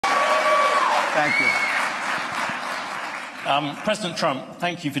Thank you. President Trump,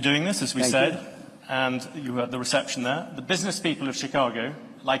 thank you for doing this, as we Thank said. you. And you had the reception there. The business people of Chicago,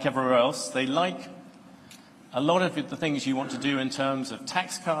 like everywhere else, they like a lot of the things you want to do in terms of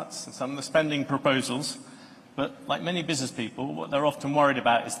tax cuts and some of the spending proposals. But like many business people, what they're often worried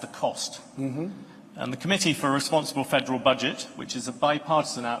about is the cost. Mm-hmm. And the Committee for a Responsible Federal Budget, which is a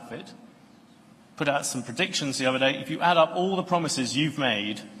bipartisan outfit, put out some predictions the other day. If you add up all the promises you've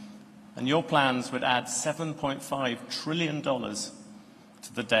made, and your plans would add $7.5 trillion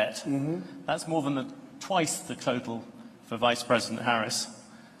to the debt. Mm-hmm. That's more than twice the total for Vice President Harris.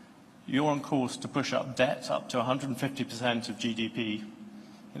 You're on course to push up debt up to 150% of GDP.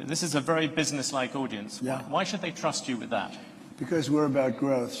 This is a very business-like audience. Yeah. Why should they trust you with that? Because we're about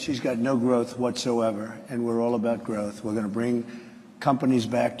growth. She's got no growth whatsoever, and we're all about growth. We're going to bring companies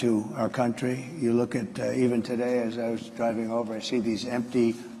back to our country. You look at, even today, as I was driving over, I see these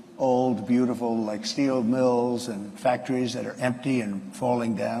empty, old, beautiful, like steel mills and factories that are empty and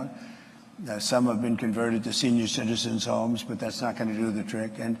falling down. Some have been converted to senior citizens' homes, but that's not going to do the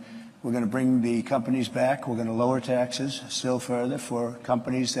trick. And we're going to bring the companies back. We're going to lower taxes still further for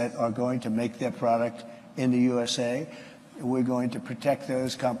companies that are going to make their product in the USA. We're going to protect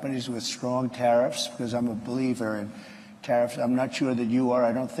those companies with strong tariffs, because I'm a believer in tariffs. I'm not sure that you are.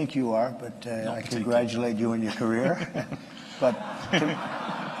 I don't think you are, but I congratulate you on your career. But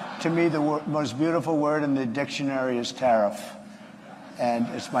to me, the most beautiful word in the dictionary is tariff. And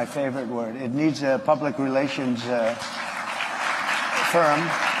it's my favorite word. It needs a public relations firm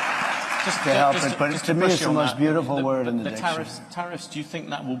to help it, but to me it's the most beautiful word in the dictionary. Tariffs, do you think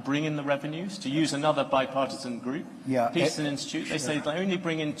that will bring in the revenues? To use another bipartisan group, Pearson Institute, they say they only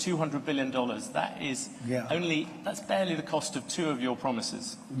bring in $200 billion. That is that's barely the cost of two of your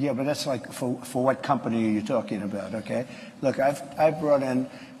promises. Yeah, but that's like, for what company are you talking about, okay? Look, I've brought in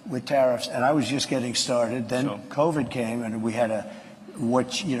with tariffs, and I was just getting started. Then COVID came, and we had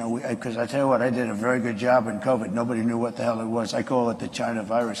because I tell you what, I did a very good job in COVID. Nobody knew what the hell it was. I call it the China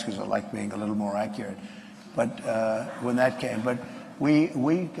virus because I like being a little more accurate. But when that came, but we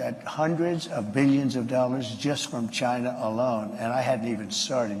got hundreds of billions of dollars just from China alone, and I hadn't even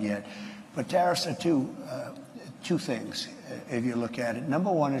started yet. But tariffs are two things, if you look at it.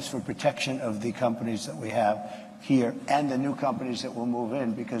 Number one is for protection of the companies that we have here and the new companies that will move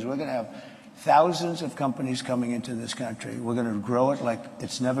in, because we're going to have thousands of companies coming into this country. We're going to grow it like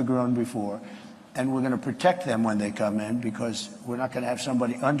it's never grown before. And we're going to protect them when they come in, because we're not going to have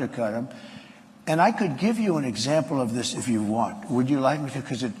somebody undercut them. And I could give you an example of this if you want. Would you like me to?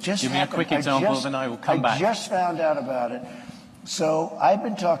 Because it just happened. Give me a quick example, then I will come back. I just found out about it. So I've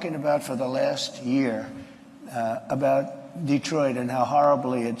been talking about for the last year about Detroit and how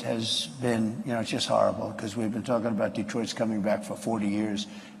horribly it has been. It's just horrible, because we've been talking about Detroit's coming back for 40 years.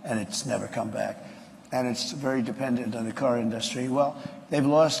 And it's never come back. And it's very dependent on the car industry. Well, they've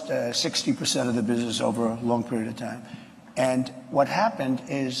lost 60% of the business over a long period of time. And what happened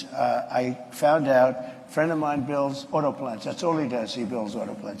is I found out a friend of mine builds auto plants. That's all he does. He builds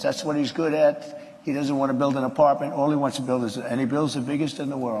auto plants. That's what he's good at. He doesn't want to build an apartment. All he wants to build is, and he builds the biggest in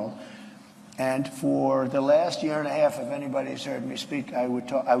the world. And for the last year and a half, if anybody's heard me speak, I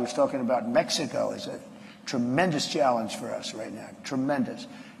was talking about Mexico as a tremendous challenge for us right now. Tremendous.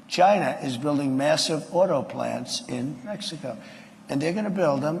 China is building massive auto plants in Mexico. And they're going to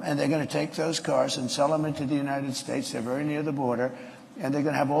build them, and they're going to take those cars and sell them into the United States. They're very near the border. And they're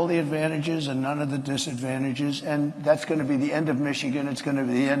going to have all the advantages and none of the disadvantages. And that's going to be the end of Michigan. It's going to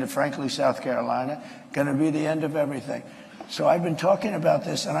be the end of, frankly, South Carolina. Going to be the end of everything. So I've been talking about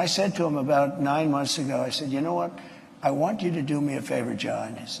this, and I said to him about 9 months ago, I said, you know what? I want you to do me a favor,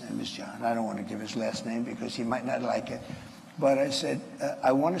 John. His name is John. I don't want to give his last name because he might not like it. But I said,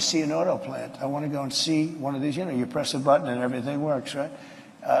 I want to see an auto plant. I want to go and see one of these. You press a button and everything works, right?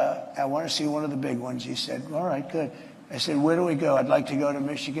 I want to see one of the big ones. He said, all right, good. I said, where do we go? I'd like to go to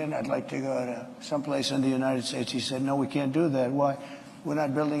Michigan. I'd like to go to someplace in the United States. He said, no, we can't do that. Why? We're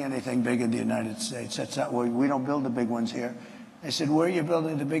not building anything big in the United States. That's not where we don't build the big ones here. I said, where are you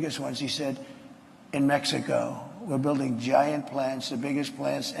building the biggest ones? He said, in Mexico. We're building giant plants, the biggest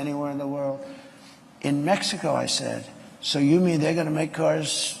plants anywhere in the world. In Mexico, I said, so you mean they're going to make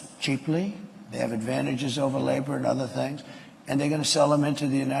cars cheaply? They have advantages over labor and other things, and they're going to sell them into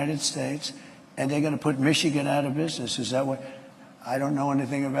the United States, and they're going to put Michigan out of business. Is that what? I don't know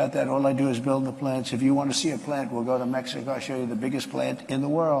anything about that. All I do is build the plants. If you want to see a plant, we'll go to Mexico. I'll show you the biggest plant in the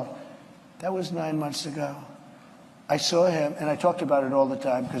world. That was 9 months ago. I saw him, and I talked about it all the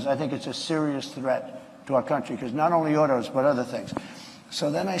time because I think it's a serious threat to our country, because not only autos, but other things. So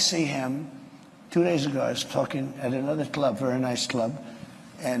then I see him 2 days ago. I was talking at another club, very nice club,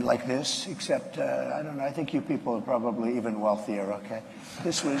 and like this, except, I don't know, I think you people are probably even wealthier, okay?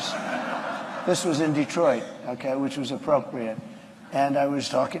 This was in Detroit, okay, which was appropriate. And I was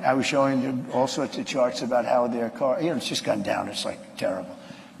showing them all sorts of charts about how their car, it's just gone down. It's like terrible.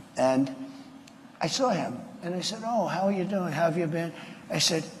 And I saw him and I said, oh, how are you doing? How have you been? I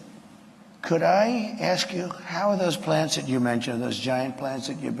said, could I ask you, how are those plants that you mentioned, those giant plants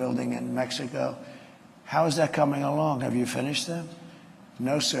that you're building in Mexico, how is that coming along? Have you finished them?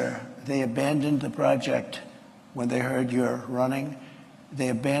 No, sir. They abandoned the project when they heard you're running. They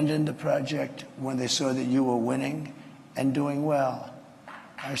abandoned the project when they saw that you were winning and doing well.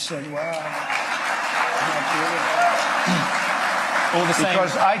 I said, well, all the same.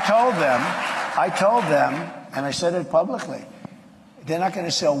 Because I told them, and I said it publicly, they're not going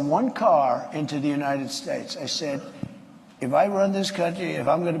to sell one car into the United States. I said, if I run this country, if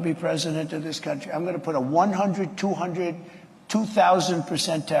I'm going to be president of this country, I'm going to put a 100, 200,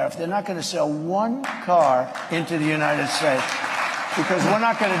 2,000% tariff. They're not going to sell one car into the United States because we're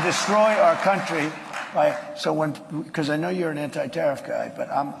not going to destroy our country. Because I know you're an anti-tariff guy, but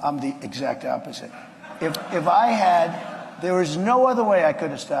I'm the exact opposite. If there was no other way I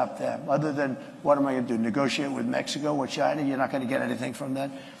could have stopped them other than, what am I going to do, negotiate with Mexico or China? You're not going to get anything from that.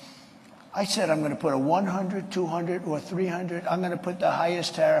 I said I'm going to put a 100, 200, or 300. I'm going to put the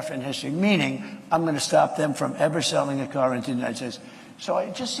highest tariff in history, meaning I'm going to stop them from ever selling a car into the United States. So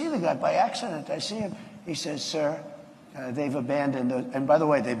I just see the guy by accident. I see him. He says, sir, they've abandoned it. And by the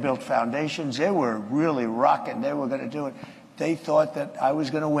way, they built foundations. They were really rocking. They were going to do it. They thought that I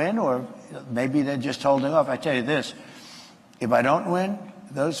was going to win, or maybe they're just holding off. I tell you this, if I don't win,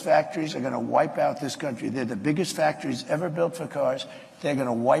 those factories are going to wipe out this country. They're the biggest factories ever built for cars. They're going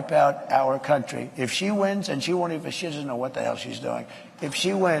to wipe out our country. If she wins, and she doesn't know what the hell she's doing. If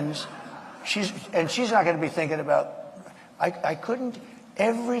she wins, she's not going to be thinking about, I couldn't,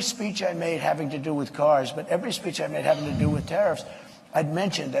 every speech I made having to do with cars, but every speech I made having to do with tariffs, I'd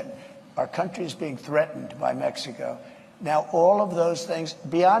mentioned that our country is being threatened by Mexico. Now, all of those things,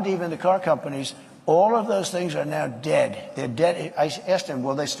 beyond even the car companies, all of those things are now dead. They're dead. I asked him,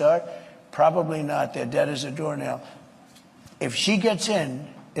 will they start? Probably not. They're dead as a doornail. If she gets in,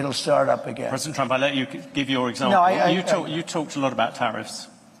 it'll start up again. President Trump, I'll let you give your example. No, you talked a lot about tariffs.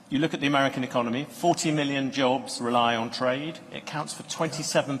 You look at the American economy, 40 million jobs rely on trade. It counts for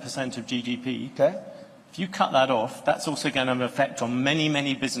 27% of GDP. Okay. If you cut that off, that's also going to have an effect on many,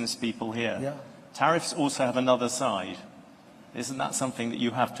 many business people here. Yeah. Tariffs also have another side. Isn't that something that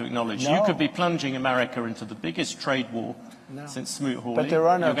you have to acknowledge? No. You could be plunging America into the biggest trade war since Smoot-Hawley. But there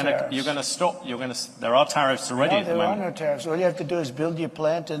are no tariffs. You're going to stop. There are tariffs already at the moment. There are no tariffs. All you have to do is build your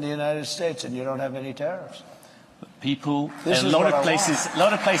plant in the United States, and you don't have any tariffs. People, a lot of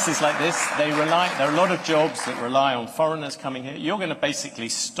places like this, there are a lot of jobs that rely on foreigners coming here. You're going to basically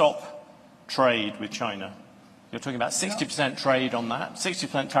stop trade with China. You're talking about 60% trade on that,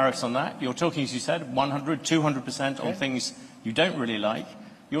 60% tariffs on that. You're talking, as you said, 100, 200% on things you don't really like.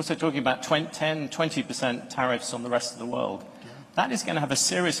 You're also talking about 10, 20% tariffs on the rest of the world. That is going to have a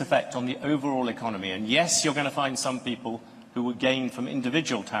serious effect on the overall economy. And yes, you're going to find some people who will gain from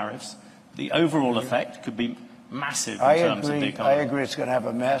individual tariffs. The overall effect could be massive in terms of the economy. I agree it's going to have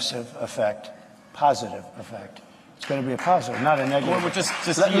a massive effect, positive effect. It's going to be a positive, not a negative. Well,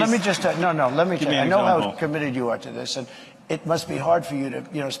 let me just tell you, I know how committed you are to this, and it must be hard for you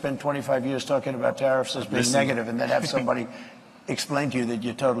to, spend 25 years talking about tariffs as being negative and then have somebody explain to you that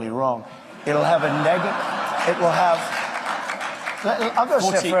you're totally wrong. It'll have a negative, I'll go a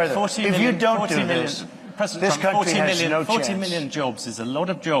step further. If you don't do this, this country has no chance. 40 million jobs is a lot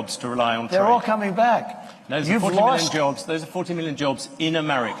of jobs to rely on trade. They're all coming back. Those are 40 million jobs in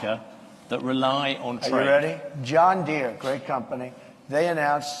America that rely on trade. Are you ready? John Deere, great company. They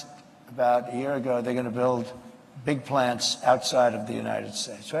announced about a year ago they're going to build big plants outside of the United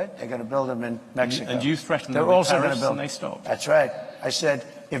States, right? They're going to build them in Mexico. And you threatened them with tariffs and they stopped. That's right. I said,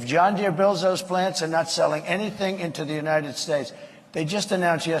 if John Deere builds those plants and not selling anything into the United States, they just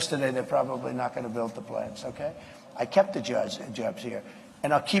announced yesterday they're probably not going to build the plants, okay? I kept the jobs here,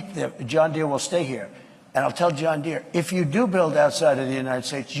 and I'll keep them. John Deere will stay here. And I'll tell John Deere, if you do build outside of the United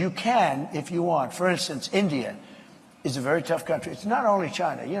States, you can if you want. For instance, India is a very tough country. It's not only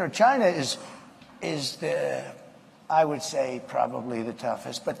China. China is the, I would say, probably the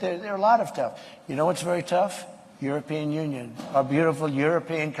toughest. But there are a lot of tough. You know what's very tough? European Union. Our beautiful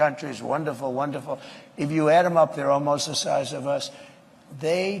European countries, wonderful, wonderful. If you add them up, they're almost the size of us.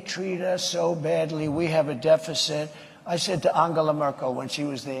 They treat us so badly. We have a deficit. I said to Angela Merkel when she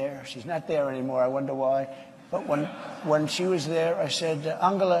was there, she's not there anymore, I wonder why, but when she was there, I said,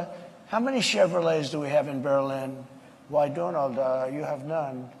 Angela, how many Chevrolets do we have in Berlin? Why, Donald, you have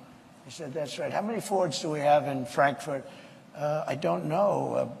none. I said, that's right. How many Fords do we have in Frankfurt? I don't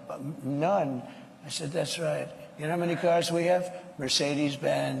know. None. I said, that's right. You know how many cars we have?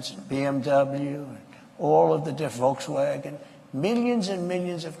 Mercedes-Benz, BMW, all of the Volkswagen, millions and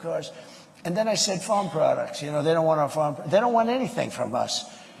millions of cars. And then I said farm products. You know, they don't want our farm. They don't want anything from us.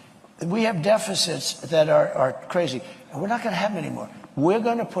 We have deficits that are crazy. And we're not going to have them anymore. We're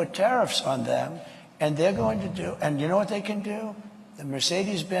going to put tariffs on them, and they're going to do, and you know what they can do? The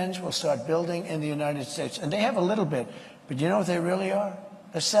Mercedes-Benz will start building in the United States. And they have a little bit, but you know what they really are?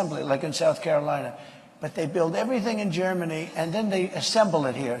 Assembly, like in South Carolina. But they build everything in Germany, and then they assemble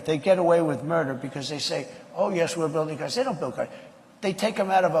it here. They get away with murder because they say, oh, yes, we're building cars. They don't build cars. They take them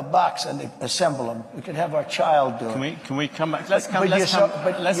out of a box and they assemble them. We could have our child do it. Can we come back? Let's come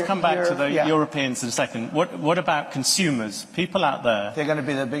back to the Europeans in a second. What about consumers? People out there. They're going to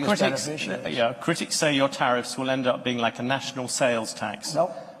be the biggest beneficiaries. Yeah, critics say your tariffs will end up being like a national sales tax.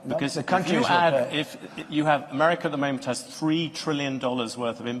 No. Because the countries if you have America at the moment has $3 trillion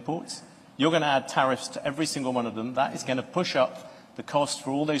worth of imports, you're going to add tariffs to every single one of them. That is going to push up the cost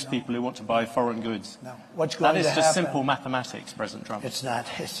for all those people who want to buy foreign goods. No. What's going to happen? That is just simple mathematics, President Trump. It's not.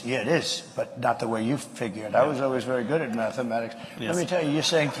 Yeah, it is, but not the way you figure it. I was always very good at mathematics. Yes. Let me tell you, you're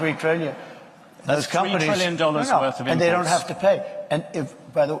saying $3 trillion. Those companies, $3 trillion worth of imports. And they don't have to pay. And if,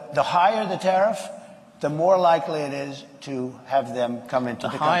 by the higher the tariff, the more likely it is to have them come into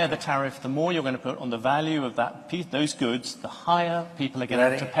the country. The higher the tariff, the more you're going to put on the value of those goods, the higher people are going to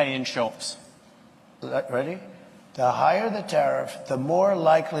have to pay in shops. Ready? The higher the tariff, the more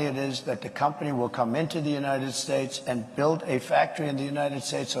likely it is that the company will come into the United States and build a factory in the United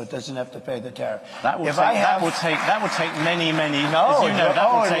States so it doesn't have to pay the tariff. That will take many, many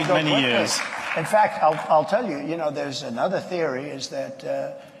years. In fact, I'll tell you, you know, there's another theory is that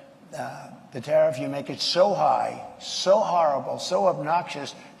the tariff, you make it so high, so horrible, so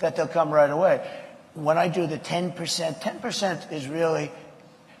obnoxious that they'll come right away. When I do the 10%, 10% is really,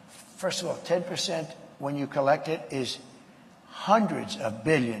 first of all, 10%, when you collect it, is hundreds of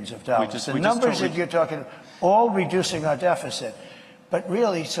billions of dollars. The numbers that you're talking, all reducing our deficit. But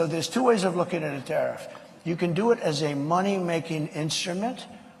really, so there's two ways of looking at a tariff. You can do it as a money-making instrument,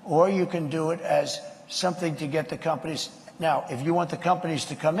 or you can do it as something to get the companies. Now, if you want the companies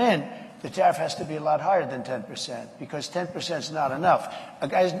to come in, the tariff has to be a lot higher than 10%, because 10% is not enough.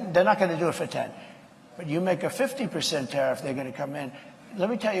 Guys, they're not going to do it for 10. But you make a 50% tariff, they're going to come in. Let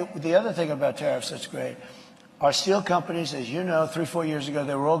me tell you the other thing about tariffs that's great. Our steel companies, as you know, 3-4 years ago,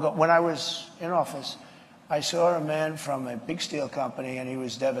 they were all when I was in office, I saw a man from a big steel company, and he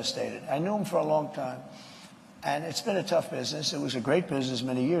was devastated. I knew him for a long time. And it's been a tough business. It was a great business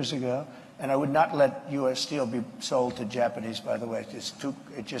many years ago. And I would not let U.S. steel be sold to Japanese, by the way.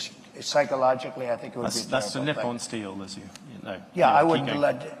 Psychologically, I think it would be that's the Nippon steel, as you know. Yeah, I wouldn't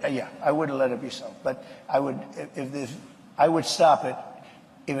let it be sold. But I would stop it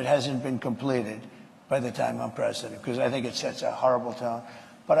if it hasn't been completed by the time I'm president, because I think it sets a horrible tone.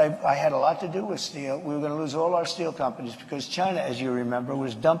 But I had a lot to do with steel. We were going to lose all our steel companies because China, as you remember,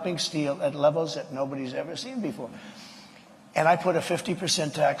 was dumping steel at levels that nobody's ever seen before. And I put a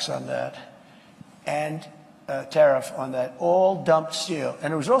 50% tax on that and a tariff on that, all dumped steel.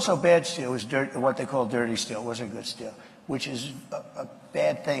 And it was also bad steel. It was what they call dirty steel. It wasn't good steel, which is a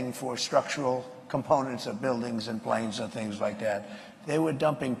bad thing for structural components of buildings and planes and things like that. They were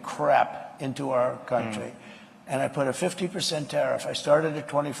dumping crap into our country. And I put a 50% tariff. I started at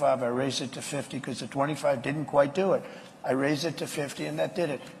 25. I raised it to 50 because the 25 didn't quite do it. I raised it to 50, and that did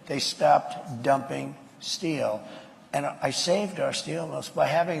it. They stopped dumping steel. And I saved our steel mills by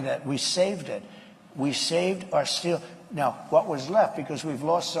having that. We saved it. We saved our steel. Now, what was left, because we've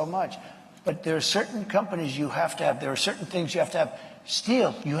lost so much, but there are certain companies you have to have. There are certain things you have to have.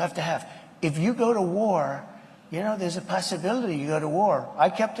 Steel, you have to have. If you go to war, you know, there's a possibility you go to war. I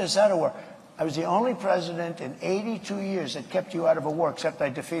kept us out of war. I was the only president in 82 years that kept you out of a war, except I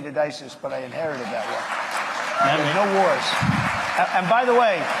defeated ISIS, but I inherited that war. There's no wars. And by the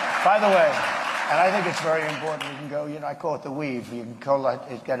way, and I think it's very important, you can go, you know, I call it the weave. You can call it,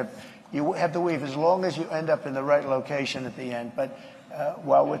 you have the weave as long as you end up in the right location at the end. But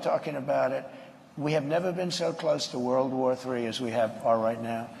while we're talking about it, we have never been so close to World War III as we are right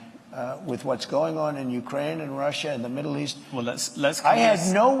now. With what's going on in Ukraine and Russia and the Middle East. Well, I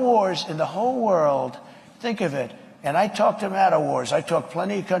had no wars in the whole world. Think of it. And I talked them out of wars. I talked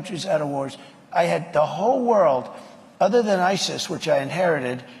plenty of countries out of wars. I had the whole world, other than ISIS, which I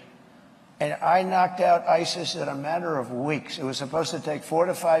inherited, And I knocked out ISIS in a matter of weeks. It was supposed to take 4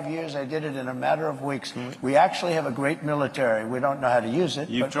 to 5 years. I did it in a matter of weeks. We actually have a great military. We don't know how to use it,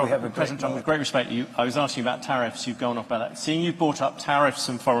 but we have a great President, with great respect, I was asking about tariffs. You've gone off about that. Seeing you brought up tariffs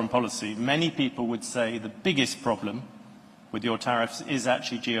and foreign policy, many people would say the biggest problem with your tariffs is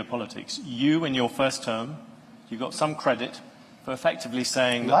actually geopolitics. You, in your first term, you got some credit for effectively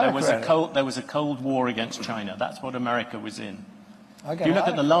saying that there was a Cold War against China. That's what America was in. If you look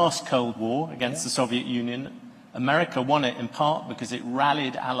at the last Cold War against the Soviet Union, America won it in part because it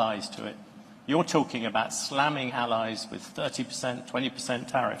rallied allies to it. You're talking about slamming allies with 30%, 20%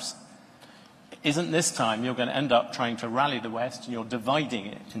 tariffs. Isn't this time you're going to end up trying to rally the West and you're dividing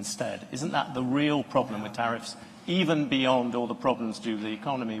it instead? Isn't that the real problem with tariffs, even beyond all the problems due to the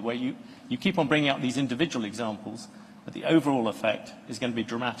economy, where you keep on bringing up these individual examples, but the overall effect is going to be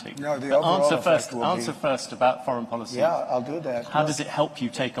dramatic. No, the overall effect will Answer first about foreign policy. Yeah, I'll do that. How does it help you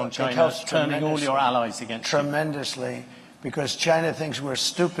take on China, turning all your allies against you? Tremendously, because China thinks we're a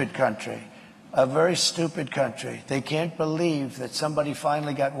stupid country, a very stupid country. They can't believe that somebody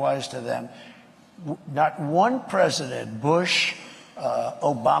finally got wise to them. Not one president, Bush,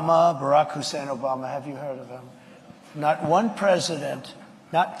 Obama, Barack Hussein Obama, have you heard of him? Not one president,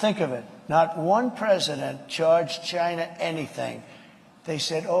 think of it, not one president charged China anything. They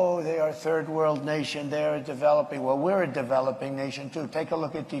said, oh, they are a third world nation, they're developing. Well, we're a developing nation too. Take a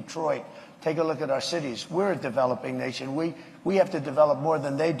look at Detroit. Take a look at our cities. We're a developing nation. We have to develop more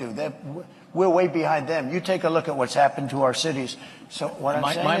than they do. We're way behind them. You take a look at what's happened to our cities. So what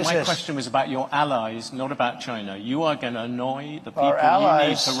I'm saying is my question was about your allies, not about China. You are going to annoy the people you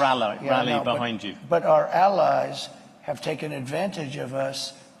need to rally behind you. But our allies have taken advantage of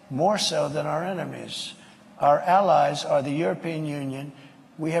us more so than our enemies. Our allies are the European Union.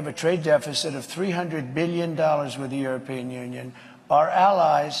 We have a trade deficit of $300 billion with the European Union. Our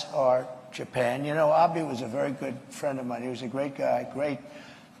allies are Japan. You know, Abe was a very good friend of mine. He was a great guy, great.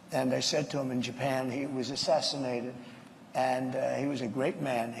 And I said to him in Japan, he was assassinated. And he was a great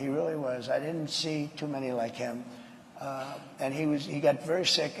man. He really was. I didn't see too many like him. And he got very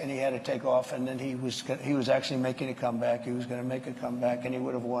sick and he had to take off. And then he was actually making a comeback. He was going to make a comeback and he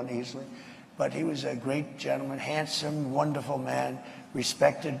would have won easily. But he was a great gentleman, handsome, wonderful man,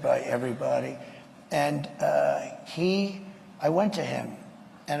 respected by everybody. And I went to him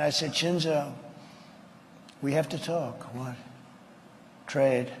and I said, Shinzo, we have to talk. What?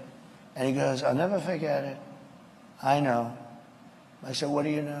 Trade. And he goes, I'll never forget it. I know. I said, what do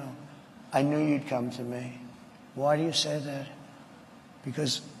you know? I knew you'd come to me. Why do you say that?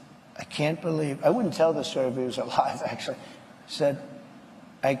 Because I can't believe, I wouldn't tell the story if he was alive, actually. I said,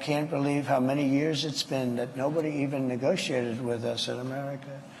 I can't believe how many years it's been that nobody even negotiated with us in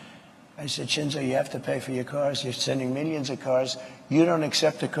America. I said, Shinzo, you have to pay for your cars. You're sending millions of cars. You don't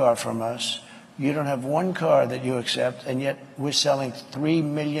accept a car from us. You don't have one car that you accept, and yet we're selling 3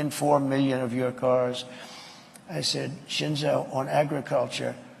 million, 4 million of your cars. I said, Shinzo, on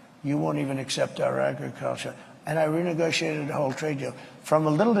agriculture, you won't even accept our agriculture. And I renegotiated the whole trade deal from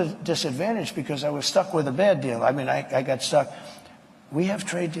a little disadvantage because I was stuck with a bad deal. I mean, I got stuck. We have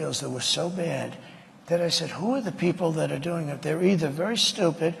trade deals that were so bad that I said, who are the people that are doing it? They're either very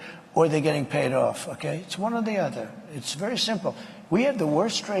stupid or they're getting paid off, okay? It's one or the other. It's very simple. We have the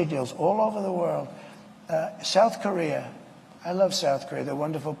worst trade deals all over the world. South Korea, I love South Korea. They're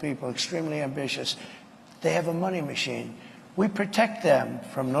wonderful people, extremely ambitious. They have a money machine. We protect them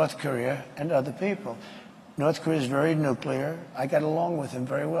from North Korea and other people. North Korea is very nuclear. I got along with him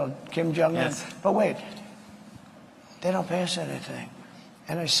very well. Kim Jong-un. Yes. But wait, they don't pay us anything.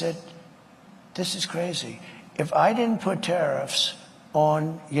 And I said, this is crazy. If I didn't put tariffs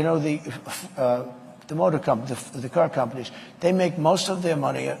on, you know, the motor company, the car companies, they make most of their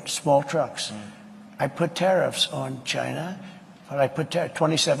money at small trucks. I put tariffs on China, but I put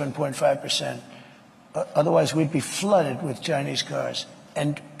 27.5%. Otherwise, we'd be flooded with Chinese cars.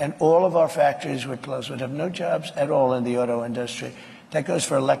 And all of our factories would close. We'd have no jobs at all in the auto industry. That goes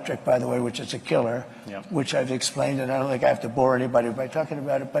for electric, by the way, which is a killer, which I've explained, and I don't think I have to bore anybody by talking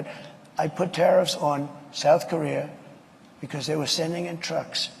about it. But I put tariffs on South Korea because they were sending in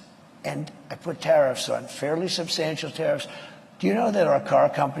trucks. And I put tariffs on, fairly substantial tariffs. Do you know that our car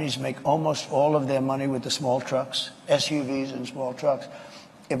companies make almost all of their money with the small trucks, SUVs and small trucks?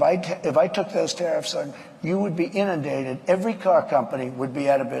 If I took those tariffs on, you would be inundated. Every car company would be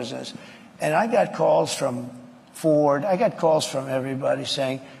out of business. And I got calls from Ford. I got calls from everybody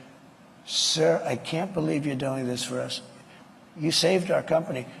saying, sir, I can't believe you're doing this for us. You saved our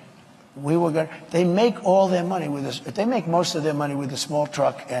company. They make all their money with this. They make most of their money with the small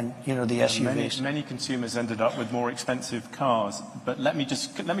truck and, the SUVs. Many consumers ended up with more expensive cars. But let me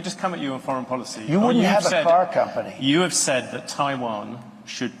just come at you on foreign policy. You wouldn't have a car company. You have said that Taiwan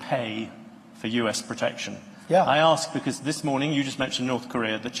should pay for US protection. Yeah. I ask because this morning you just mentioned North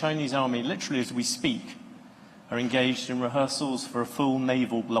Korea. The Chinese army, literally as we speak, are engaged in rehearsals for a full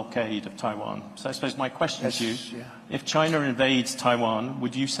naval blockade of Taiwan. So I suppose my question to you, if China invades Taiwan,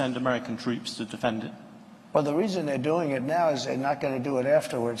 would you send American troops to defend it? Well, the reason they're doing it now is they're not going to do it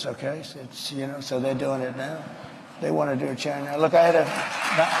afterwards, okay? So they're doing it now. They want to do it China. Look, I had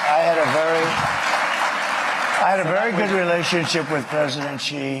a very good relationship with President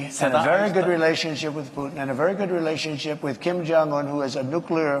Xi, and a very good relationship with Putin, and a very good relationship with Kim Jong-un, who has a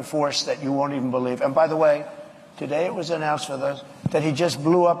nuclear force that you won't even believe. And by the way, today it was announced for those that he just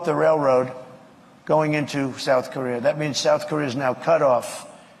blew up the railroad going into South Korea. That means South Korea is now cut off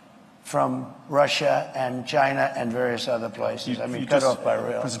from Russia and China and various other places. Cut off by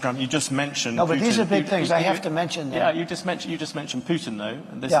rail. President Trump, you just mentioned No, but Putin. These are big things. I have to mention them. Yeah, you just mentioned Putin, though,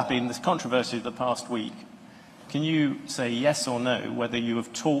 and this has been this controversy of the past week. Can you say yes or no whether you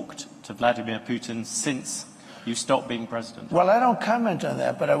have talked to Vladimir Putin since you stopped being president? Well, I don't comment on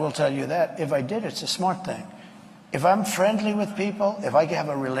that, but I will tell you that if I did, it's a smart thing. If I'm friendly with people, if I have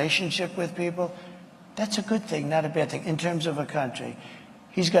a relationship with people, that's a good thing, not a bad thing, in terms of a country.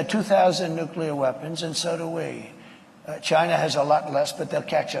 He's got 2,000 nuclear weapons, and so do we. China has a lot less, but they'll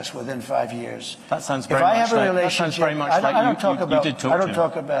catch us within 5 years. That sounds very much like that. I don't talk about.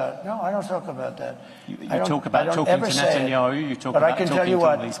 No, I don't talk about that. You talk about talking to Netanyahu. You talk about talking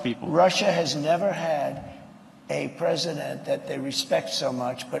to these people. Russia has never had a president that they respect so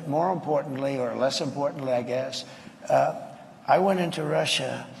much, but more importantly, or less importantly, I guess, I went into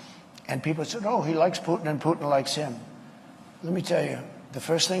Russia, and people said, "Oh, he likes Putin, and Putin likes him." Let me tell you, the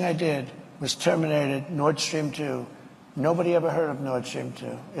first thing I did was terminated Nord Stream 2. Nobody ever heard of Nord Stream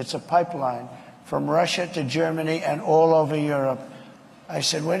 2. It's a pipeline from Russia to Germany and all over Europe. I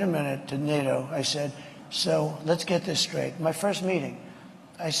said, wait a minute, to NATO. I said, so let's get this straight. My first meeting,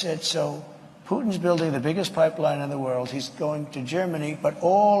 I said, so Putin's building the biggest pipeline in the world. He's going to Germany, but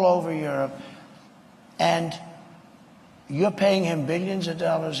all over Europe. And you're paying him billions of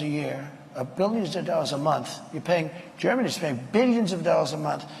dollars a year, billions of dollars a month. Germany's paying billions of dollars a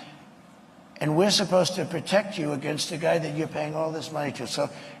month. And we're supposed to protect you against a guy that you're paying all this money to. So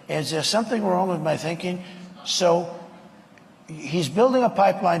is there something wrong with my thinking? So he's building a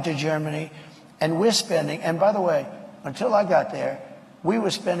pipeline to Germany, and we're spending, and by the way, until I got there, we were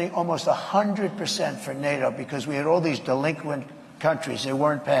spending almost 100% for NATO because we had all these delinquent countries they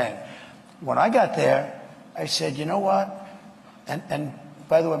weren't paying. When I got there, I said, you know what? And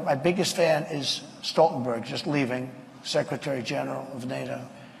by the way, my biggest fan is Stoltenberg, just leaving, Secretary General of NATO.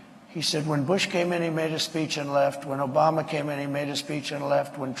 He said when Bush came in, he made a speech and left. When Obama came in, he made a speech and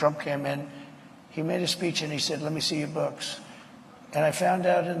left. When Trump came in, he made a speech and he said, let me see your books. And I found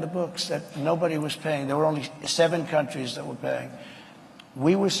out in the books that nobody was paying. There were only 7 countries that were paying.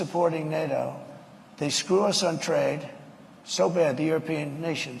 We were supporting NATO. They screw us on trade so bad, the European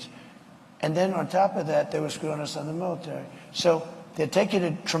nations. And then on top of that, they were screwing us on the military. So they're taking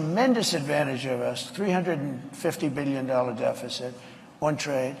a tremendous advantage of us, $350 billion deficit on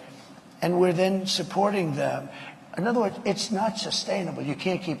trade. And we're then supporting them. In other words, it's not sustainable. You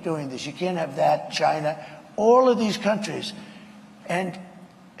can't keep doing this. You can't have that, China, all of these countries. And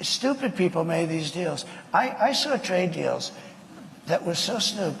stupid people made these deals. I saw trade deals that were so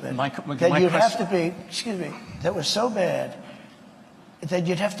stupid that you'd have to be, that was so bad that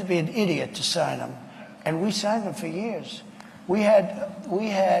you'd have to be an idiot to sign them. And we signed them for years. We had,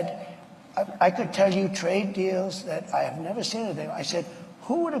 I could tell you trade deals that I have never seen anything. I said,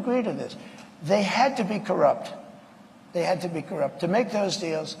 who would agree to this? They had to be corrupt. They had to be corrupt. To make those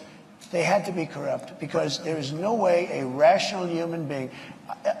deals, they had to be corrupt because there is no way a rational human being,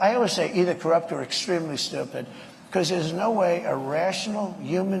 I always say either corrupt or extremely stupid, because there's no way a rational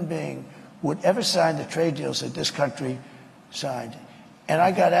human being would ever sign the trade deals that this country signed. And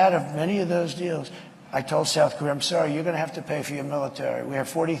I got out of many of those deals. I told South Korea, I'm sorry, you're going to have to pay for your military. We have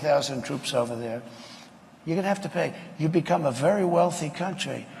 40,000 troops over there. You're going to have to pay. You become a very wealthy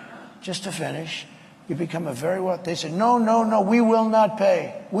country. Just to finish, you become a very wealthy. They said, no, no, no, we will not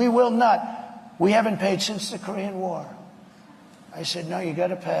pay. We will not. We haven't paid since the Korean War. I said, no, you got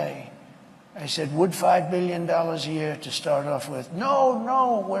to pay. I said, would $5 billion a year to start off with? No,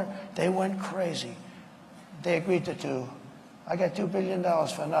 no. They went crazy. They agreed to 2. I got $2 billion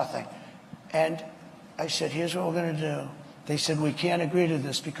for nothing. And I said, here's what we're going to do. They said, we can't agree to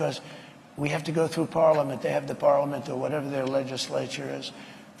this because we have to go through Parliament. They have the Parliament or whatever their legislature is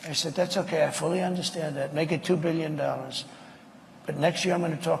I said, that's okay. I fully understand that. Make it $2 billion. But next year I'm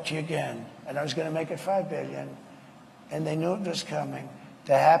going to talk to you again. And I was going to make it $5 billion. And they knew it was coming.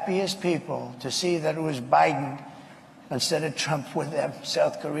 The happiest people to see that it was Biden instead of Trump with them,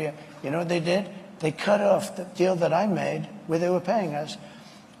 South Korea. You know what they did? They cut off the deal that I made where they were paying us.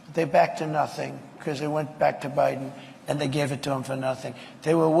 They backed to nothing because they went back to Biden and they gave it to him for nothing.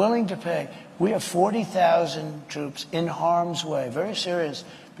 They were willing to pay. We have 40,000 troops in harm's way, very serious,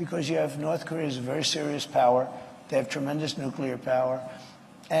 because you have North Korea is a very serious power. They have tremendous nuclear power.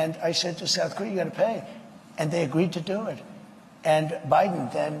 And I said to South Korea, you got to pay. And they agreed to do it. And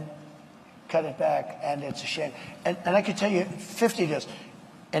Biden then cut it back, and it's a shame. And I can tell you, 50 deals.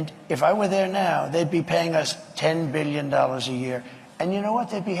 And if I were there now, they'd be paying us $10 billion a year. And you know what?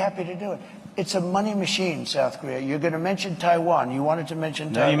 They'd be happy to do it. It's a money machine, South Korea. You're going to mention Taiwan. You wanted to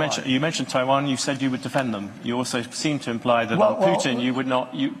mention Taiwan. No, you mentioned Taiwan. You said you would defend them. You also seemed to imply that on Putin, you would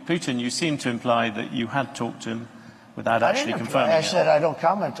not. Putin, you seemed to imply that you had talked to him without actually confirming it. I said I don't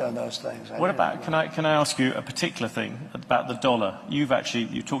comment on those things. What about? Can I ask you a particular thing about the dollar? You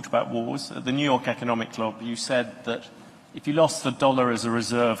talked about wars at the New York Economic Club. You said that if you lost the dollar as a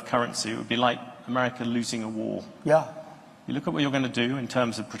reserve currency, it would be like America losing a war. Yeah. You look at what you're going to do in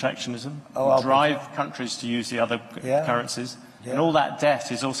terms of protectionism, drive countries to use the other currencies, and all that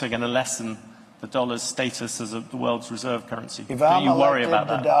debt is also going to lessen the dollar's status as the world's reserve currency. If I'm you worry elected, about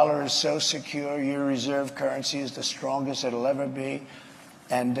that? The dollar is so secure, your reserve currency is the strongest it'll ever be.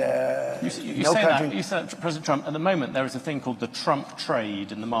 And you say that, President Trump, at the moment there is a thing called the Trump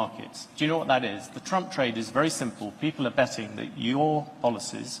trade in the markets. Do you know what that is? The Trump trade is very simple. People are betting that your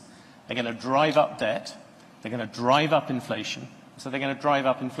policies are going to drive up debt, they're going to drive up inflation, so they're going to drive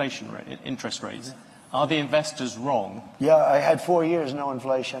up interest rates. Are the investors wrong? Yeah, I had 4 years no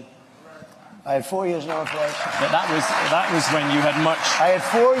inflation. I had 4 years no inflation. But that was when you had much. I had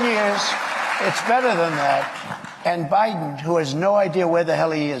 4 years. It's better than that. And Biden, who has no idea where the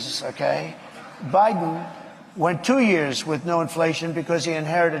hell he is, okay? Biden went 2 years with no inflation because he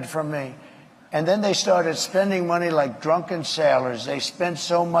inherited from me. And then they started spending money like drunken sailors. They spent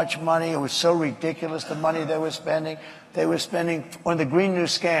so much money. It was so ridiculous, the money they were spending. They were spending on the Green New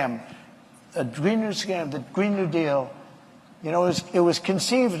Scam. The Green New Scam, the Green New Deal. You know, it was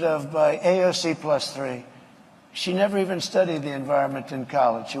conceived of by AOC +3. She never even studied the environment in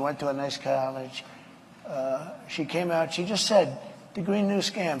college. She went to a nice college. She came out, she just said, the Green New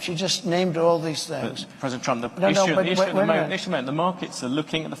Scam. She just named all these things. But President Trump, the issue at the moment, the markets are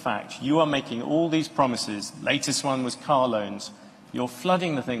looking at the fact you are making all these promises. Latest one was car loans. You're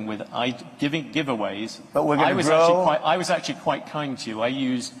flooding the thing with giving giveaways. But we're going to grow. I was actually quite kind to you. I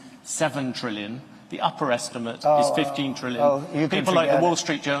used 7 trillion. The upper estimate is 15 trillion. People like the Wall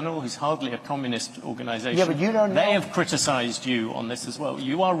Street Journal, who's hardly a communist organization, yeah, but you don't know. They have criticized you on this as well.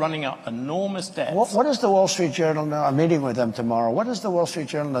 You are running up enormous debts. What does the Wall Street Journal know? I'm meeting with them tomorrow. What does the Wall Street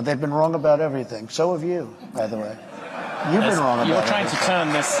Journal know? They've been wrong about everything. So have you, by the way. You've been wrong about You're trying to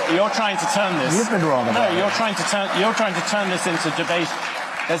turn this. You're trying to turn this. You've been wrong about it. No, you're trying to turn this into debate.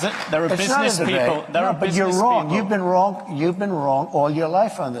 There are business people. But you're wrong. You've been wrong. You've been wrong all your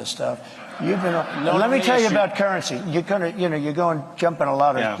life on this stuff. You've been. Let me tell you about currency. You're going jump in a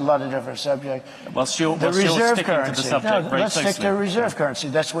lot of different subjects. The reserve currency. Let's stick to reserve currency.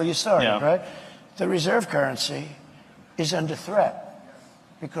 That's where you started, right? The reserve currency is under threat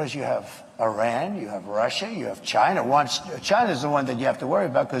because you have Iran, you have Russia, you have China. China's the one that you have to worry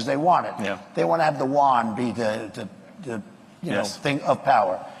about because they want it. Yeah. They want to have the yuan be the thing of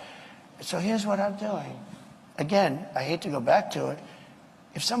power. So here's what I'm doing. Again, I hate to go back to it.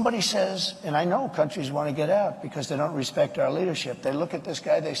 If somebody says, and I know countries want to get out because they don't respect our leadership, they look at this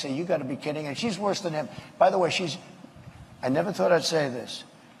guy, they say, you got to be kidding. And she's worse than him. By the way, I never thought I'd say this.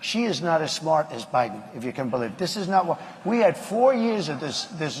 She is not as smart as Biden, if you can believe it. This is not what, we had 4 years of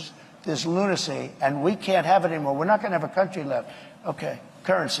this lunacy, and we can't have it anymore. We're not going to have a country left. Okay,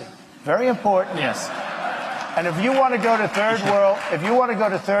 currency. Very important. Yes. And if you want to go to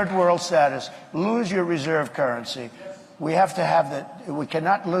third world status, lose your reserve currency. We have to have that. We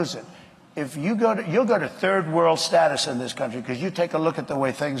cannot lose it. If you'll go to third world status in this country because you take a look at the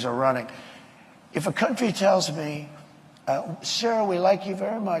way things are running. If a country tells me, sir, we like you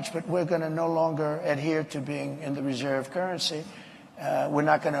very much, but we're going to no longer adhere to being in the reserve currency. We're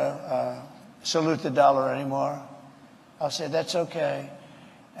not going to salute the dollar anymore. I'll say that's okay.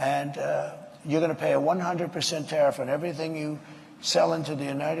 And you're going to pay a 100% tariff on everything you sell into the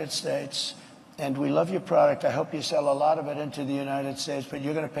United States. And we love your product. I hope you sell a lot of it into the United States, but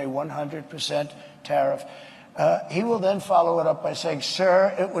you're going to pay 100% tariff. He will then follow it up by saying,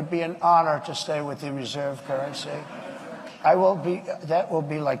 sir, it would be an honor to stay with the reserve currency. I will be, that will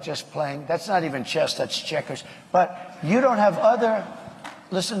be like just playing. That's not even chess, that's checkers. But you don't have other,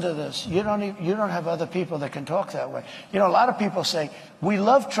 listen to this, you don't have other people that can talk that way. You know, a lot of people say, we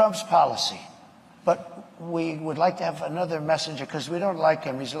love Trump's policy, but we would like to have another messenger because we don't like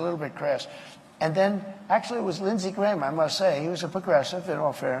him. He's a little bit crass. And then, actually, it was Lindsey Graham, I must say. He was a progressive, in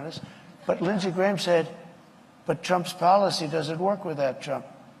all fairness. But Lindsey Graham said, but Trump's policy doesn't work without Trump.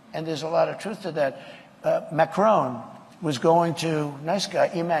 And there's a lot of truth to that. Macron was going to, nice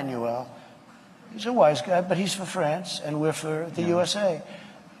guy, Emmanuel. He's a wise guy, but he's for France, and we're for the USA.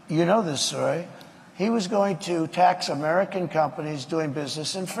 You know this story. He was going to tax American companies doing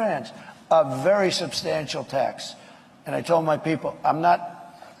business in France, a very substantial tax. And I told my people,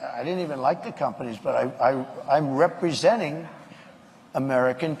 I didn't even like the companies, but I'm representing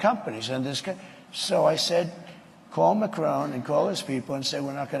American companies. And so I said, call Macron and call his people and say,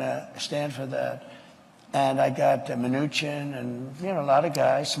 we're not going to stand for that. And I got Mnuchin and, you know, a lot of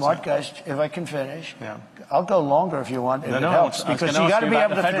guys, smart guys, if I can finish. Yeah. I'll go longer if you want, if it helps. Because you got to be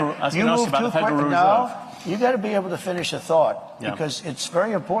able to finish. You move too quick. No, you got to be able to finish a thought because it's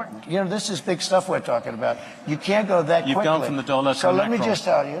very important. You know, this is big stuff we're talking about. You can't go that quickly. You've gone from the dollar to So let me just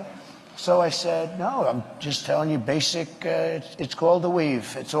tell you. So I said, no, I'm just telling you basic, it's called the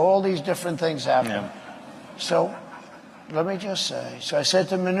weave. It's all these different things happening. Yeah. So let me just say. So I said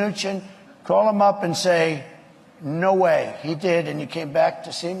to Mnuchin, call him up and say, no way. He did, and he came back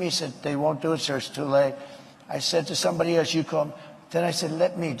to see me. He said, they won't do it, sir, it's too late. I said to somebody else, you call him. Then I said,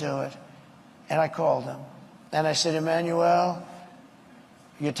 let me do it. And I called him. And I said, Emmanuel,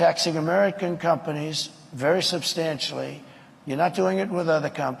 you're taxing American companies very substantially. You're not doing it with other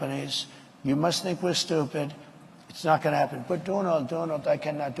companies. You must think we're stupid. It's not going to happen. But Donald, I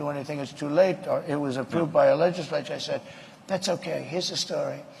cannot do anything. It's too late. Or it was approved by a legislature. I said, that's okay. Here's the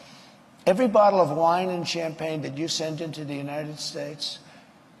story. Every bottle of wine and champagne that you send into the United States,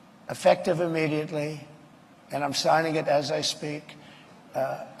 effective immediately, and I'm signing it as I speak,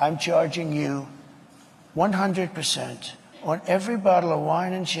 I'm charging you 100% on every bottle of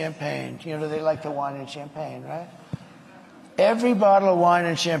wine and champagne. You know, they like the wine and champagne, right? Every bottle of wine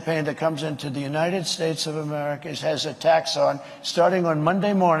and champagne that comes into the United States of America has a tax on, starting on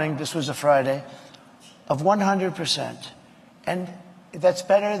Monday morning, this was a Friday, of 100%. And that's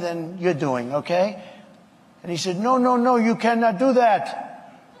better than you're doing, okay? And he said, no, you cannot do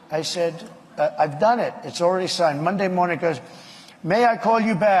that. I said, I've done it. It's already signed. Monday morning goes, may I call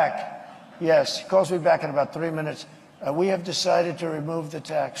you back? Yes. He calls me back in about 3 minutes. We have decided to remove the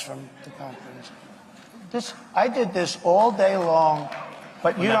tax from the companies. I did this all day long,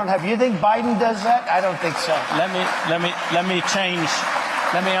 but you don't have. You think Biden does that? I don't think so. Let me change.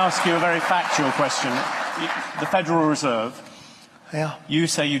 Let me ask you a very factual question. The Federal Reserve. Yeah. You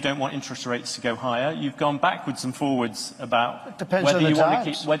say you don't want interest rates to go higher. You've gone backwards and forwards about whether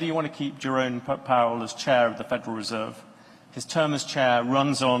you want to keep Jerome Powell as chair of the Federal Reserve. His term as chair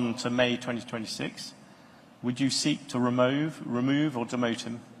runs on to May 2026. Would you seek to remove or demote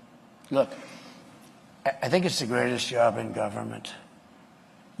him? Look, I think it's the greatest job in government.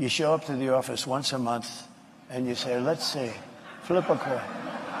 You show up to the office once a month and you say, let's see, flip a coin.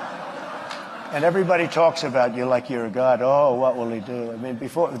 And everybody talks about you like you're a god. Oh, what will he do? I mean,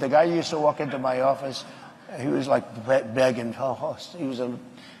 before, the guy used to walk into my office, he was like begging. Oh,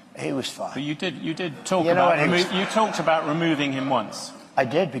 he was fine. But you did talk you talked about removing him once. I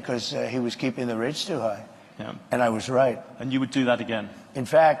did, because he was keeping the rates too high. Yeah. And I was right. And you would do that again? In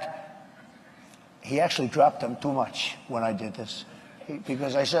fact, he actually dropped them too much when I did this.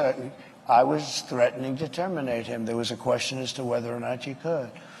 Because I said I was threatening to terminate him. There was a question as to whether or not you could.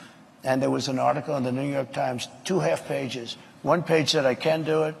 And there was an article in the New York Times, 2 half pages. 1 page said I can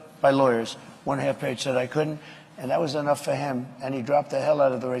do it, by lawyers. 1 half page said I couldn't. And that was enough for him. And he dropped the hell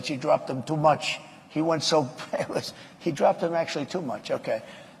out of the rates. He dropped them too much. He went so, he dropped them actually too much. Okay.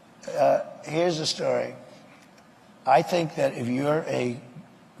 Here's the story. I think that if you're a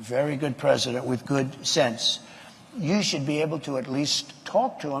very good president with good sense, you should be able to at least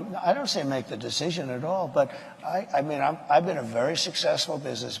talk to him. I don't say make the decision at all, but I mean, I've been a very successful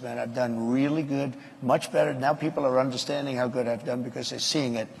businessman. I've done really good, much better. Now people are understanding how good I've done because they're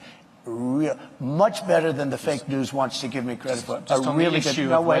seeing it much better than the fake news wants to give me credit for. Just on the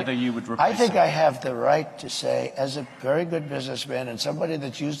issue of whether you would replace I think him. I have the right to say, as a very good businessman and somebody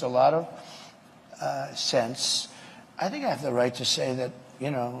that's used a lot of sense, I think I have the right to say that,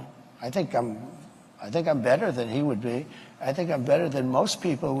 you know, I think I'm better than he would be. I think I'm better than most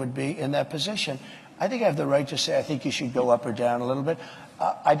people would be in that position. I think I have the right to say I think you should go up or down a little bit.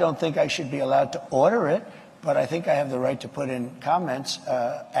 I don't think I should be allowed to order it, but I think I have the right to put in comments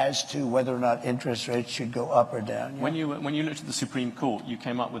as to whether or not interest rates should go up or down. When you looked at the Supreme Court, you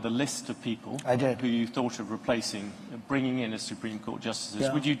came up with a list of people who you thought of replacing, bringing in as Supreme Court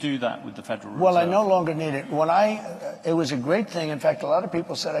justices. Would you do that with the Federal Reserve? Well, I no longer need it. It was a great thing. In fact, a lot of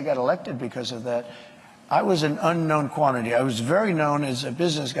people said I got elected because of that. I was an unknown quantity. I was very known as a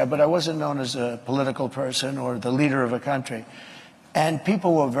business guy, but I wasn't known as a political person or the leader of a country. And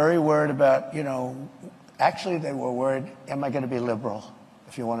people were very worried about, actually they were worried, am I going to be liberal,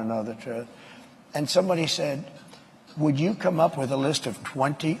 if you want to know the truth? And somebody said, would you come up with a list of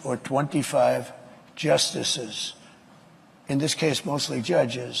 20 or 25 justices, in this case mostly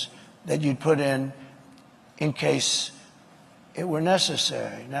judges, that you'd put in case it were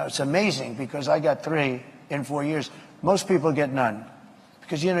necessary? Now, it's amazing because I got 3 in 4 years. Most people get none.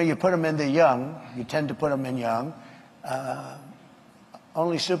 Because, you put them in the young. You tend to put them in young.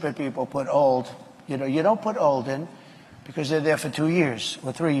 Only stupid people put old. You don't put old in because they're there for 2 years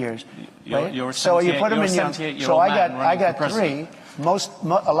or 3 years. Right? So you put them in young. So I got 3.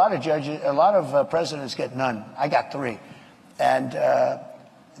 A lot of judges, a lot of presidents get none. I got 3. And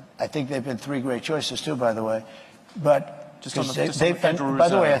I think they've been 3 great choices, too, by the way. But just on the Federal Reserve, by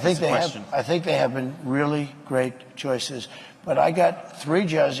the way, I think they have been really great choices. But I got 3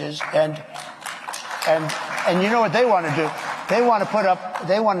 judges, and you know what they want to do? They want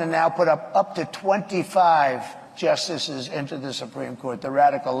to now put up to 25 justices into the Supreme Court, the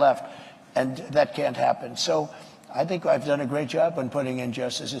radical left, and that can't happen. So I think I've done a great job on putting in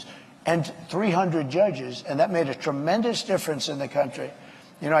justices and 300 judges, and that made a tremendous difference in the country.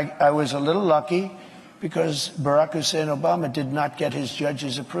 I was a little lucky, because Barack Hussein Obama did not get his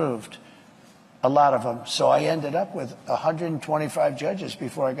judges approved, a lot of them. So I ended up with 125 judges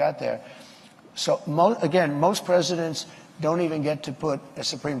before I got there. So again, most presidents don't even get to put a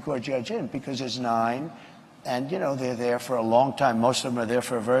Supreme Court judge in because there's 9, and they're there for a long time. Most of them are there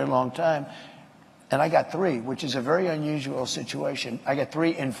for a very long time. And I got 3, which is a very unusual situation. I got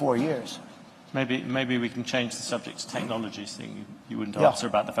 3 in 4 years. Maybe we can change the subject to technology, seeing you wouldn't answer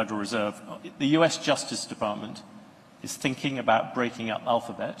about the Federal Reserve. The US Justice Department is thinking about breaking up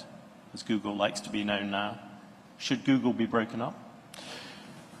Alphabet, as Google likes to be known now. Should Google be broken up?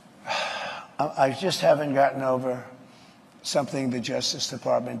 I just haven't gotten over something the Justice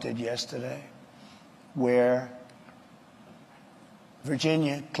Department did yesterday, where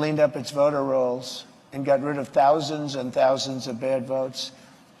Virginia cleaned up its voter rolls and got rid of thousands and thousands of bad votes.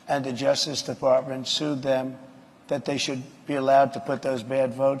 And the Justice Department sued them that they should be allowed to put those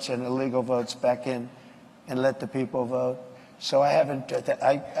bad votes and illegal votes back in and let the people vote. So I haven't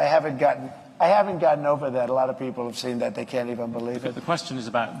gotten over that. A lot of people have seen that. They can't even believe it. The question is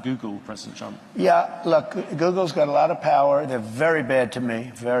about Google, President Trump. Yeah, look, Google's got a lot of power. They're very bad to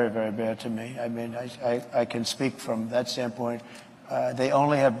me, very, very bad to me. I mean, I can speak from that standpoint. They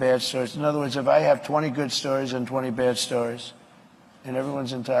only have bad stories. In other words, if I have 20 good stories and 20 bad stories, and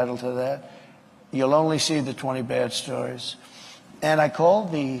everyone's entitled to that, you'll only see the 20 bad stories. And I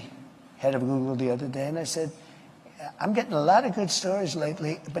called the head of Google the other day, and I said, I'm getting a lot of good stories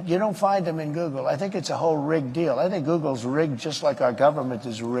lately, but you don't find them in Google. I think it's a whole rigged deal. I think Google's rigged just like our government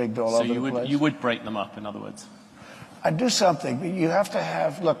is rigged all over the place. So you would break them up, in other words? I'd do something, but you have to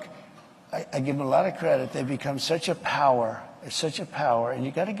have, look, I give them a lot of credit. They've become such a power. It's such a power, and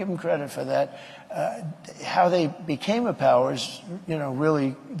you got to give them credit for that. How they became a power is,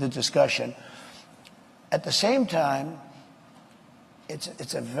 really the discussion. At the same time,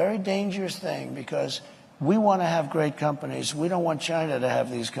 it's a very dangerous thing because we want to have great companies. We don't want China to have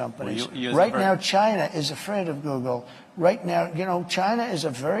these companies. Well, right now, China is afraid of Google. Right now, China is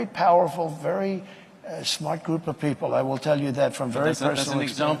a very powerful, very smart group of people. I will tell you that from very personal experience. There's an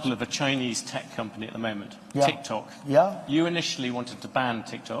example of a Chinese tech company at the moment, TikTok. Yeah. You initially wanted to ban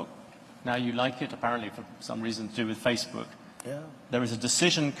TikTok. Now you like it, apparently for some reason to do with Facebook. Yeah. There is a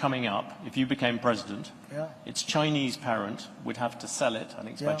decision coming up, if you became president, its Chinese parent would have to sell it, I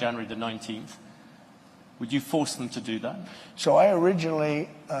think it's by January the 19th. Would you force them to do that? So I originally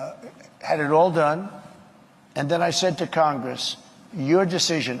had it all done, and then I said to Congress, your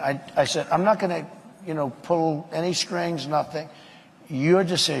decision. I said, I'm not going to, pull any strings, nothing. Your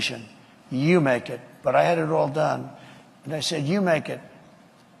decision. You make it. But I had it all done. And I said, you make it.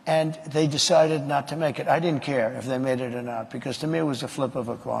 And they decided not to make it. I didn't care if they made it or not, because to me it was a flip of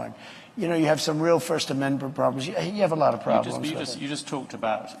a coin. You have some real First Amendment problems. You have a lot of problems. You just talked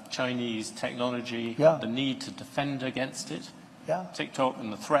about Chinese technology, the need to defend against it. Yeah. TikTok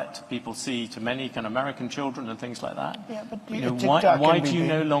and the threat people see to many kind of American children and things like that. Yeah, but why do you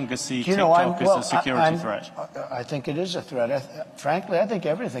no longer see TikTok as a security threat? I think it is a threat. Frankly, I think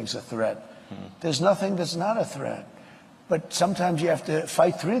everything's a threat. There's nothing that's not a threat. But sometimes you have to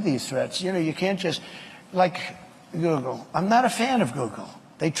fight through these threats. You know, you can't just, like Google. I'm not a fan of Google.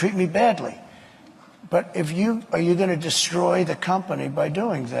 They treat me badly. But are you going to destroy the company by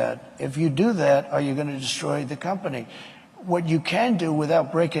doing that? If you do that, are you going to destroy the company? What you can do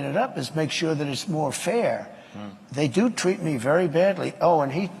without breaking it up is make sure that it's more fair. They do treat me very badly. Oh,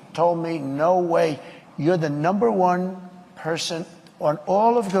 and he told me, no way, you're the #1 person on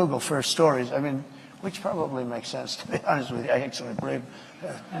all of Google for stories. I mean, which probably makes sense, to be honest with you. I actually believe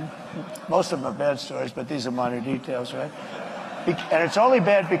most of them are bad stories, but these are minor details, right? And it's only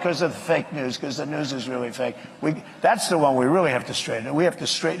bad because of the fake news, because the news is really fake. That's the one we really have to straighten. We have to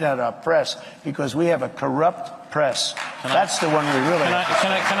straighten out our press, because we have a corrupt press. That's the one we really have to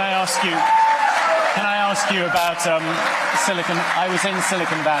straighten. Can I ask you about Silicon? I was in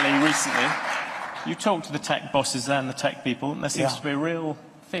Silicon Valley recently. You talked to the tech bosses there and the tech people, and there seems to be a real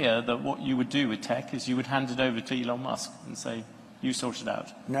fear that what you would do with tech is you would hand it over to Elon Musk and say, you sort it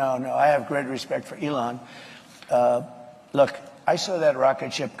out. No, I have great respect for Elon. Look, I saw that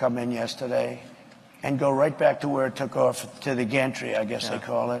rocket ship come in yesterday and go right back to where it took off, to the gantry, I guess they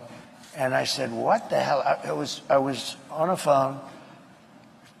call it. And I said, what the hell? I was on a phone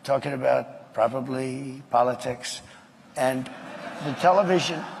talking about probably politics, and the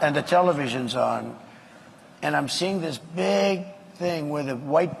television's on, and I'm seeing this big thing where the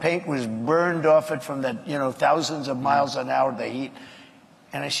white paint was burned off it from the, thousands of miles an hour, the heat.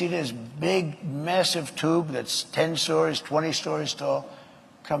 And I see this big, massive tube that's 10 stories, 20 stories tall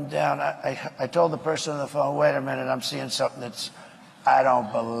come down. I told the person on the phone, wait a minute, I'm seeing something I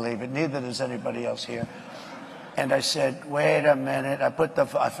don't believe it. Neither does anybody else here. And I said, wait a minute.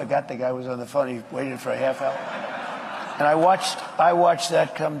 I forgot the guy was on the phone. He waited for a half hour. And I watched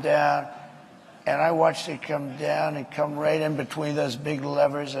that come down. And I watched it come down and come right in between those big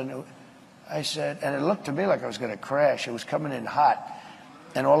levers. And I said, and it looked to me like I was going to crash. It was coming in hot.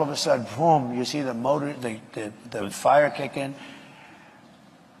 And all of a sudden, boom, you see the motor, the fire kick in.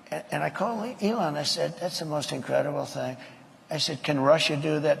 And I called Elon. I said, that's the most incredible thing. I said, can Russia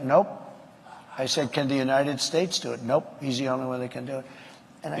do that? Nope. I said, can the United States do it? Nope. He's the only one that can do it.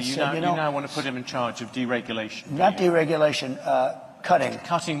 And I said, you now want to put him in charge of deregulation. Not deregulation, cutting.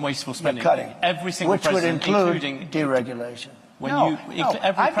 Cutting wasteful spending. Cutting. Every single which would president, include deregulation.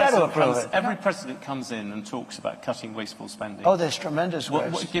 Every president comes in and talks about cutting wasteful spending. Oh, there's tremendous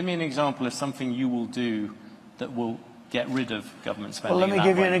waste. Give me an example of something you will do that will get rid of government spending. Well, let me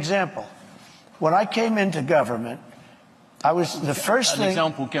give you an example. When I came into government, I was the first thing. An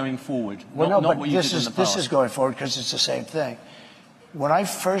example going forward. Well, not but what you did in the past. This is going forward because it's the same thing. When I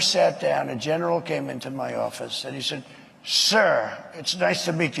first sat down, a general came into my office and he said, "Sir, it's nice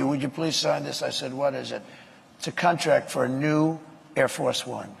to meet you. Would you please sign this?" I said, "What is it?" It's a contract for a new Air Force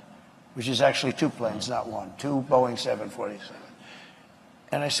One, which is actually 2 planes, not one, 2 Boeing 747.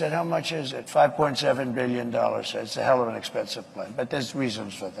 And I said, "How much is it?" $5.7 billion. It's a hell of an expensive plane, but there's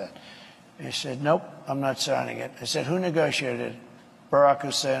reasons for that. And he said, "Nope, I'm not signing it." I said, "Who negotiated it?" "Barack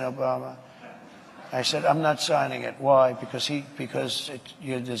Hussein Obama." I said, "I'm not signing it." "Why?" Because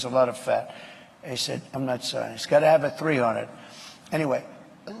there's a lot of fat. He said, "I'm not signing. It's got to have a 3 on it." Anyway,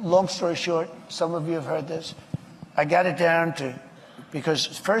 long story short, some of you have heard this. I got it down to, because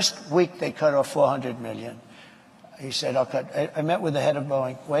first week they cut off $400 million. He said, "I'll cut." I met with the head of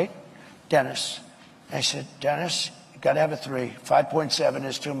Boeing. "Wait, Dennis." I said, "Dennis, you got to have a 3. 5.7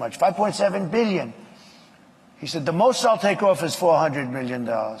 is too much. 5.7 billion. He said, "The most I'll take off is $400 million.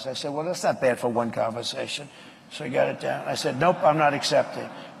 I said, "Well, that's not bad for one conversation." So he got it down. I said, "Nope, I'm not accepting."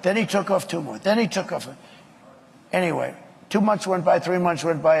 Then he took off 2 more. Then he took off. Anyway, 2 months went by, 3 months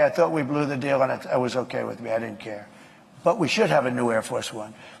went by. I thought we blew the deal, and it was okay with me. I didn't care. But we should have a new Air Force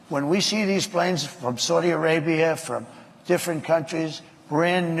One. When we see these planes from Saudi Arabia, from different countries,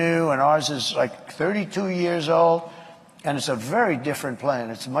 brand new, and ours is like 32 years old, and it's a very different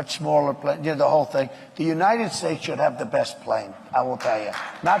plane. It's a much smaller plane, the whole thing. The United States should have the best plane, I will tell you.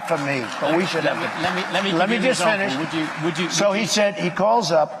 Not for me, but we should have it. Let me just finish. So he said, he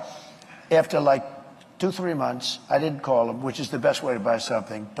calls up after like 2-3 months. I didn't call him, which is the best way to buy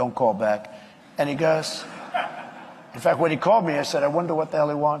something. Don't call back. And he goes, in fact, when he called me, I said, "I wonder what the hell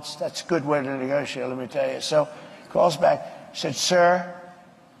he wants." That's a good way to negotiate, let me tell you. So he calls back, said, "Sir,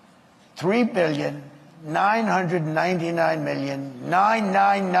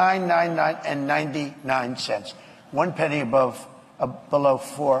 $3,999,999,999.99. 1 penny below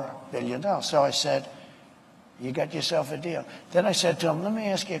 $4 billion. So I said, "You got yourself a deal." Then I said to him, "Let me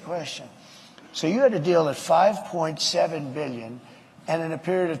ask you a question. So you had a deal at $5.7 billion, and in a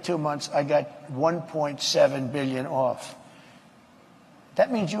period of 2 months, I got $1.7 billion off.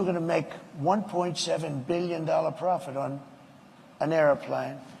 That means you're going to make $1.7 billion profit on an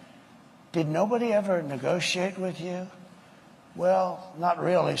airplane. Did nobody ever negotiate with you? Well, not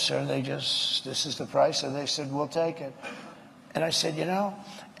really, sir. They just, this is the price, and they said, we'll take it. And I said, you know,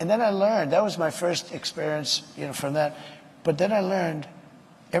 and then I learned, that was my first experience, you know, from that. But then I learned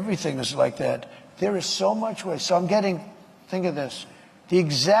everything is like that. There is so much waste. So I'm getting, think of this, the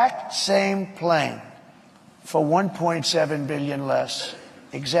exact same plane for 1.7 billion less,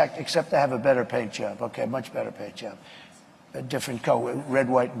 except I have a better paint job. Okay, much better paint job. A different color, red,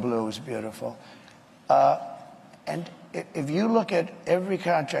 white, and blue is beautiful. And if you look at every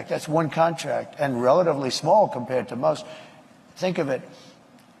contract, that's one contract, and relatively small compared to most. Think of it.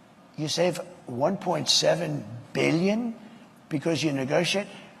 You save 1.7 billion because you negotiate.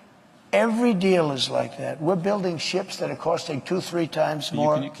 Every deal is like that. We're building ships that are costing 2-3 times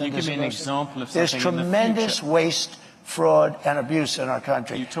more. Can you give me an example of something? There's tremendous waste, fraud, and abuse in our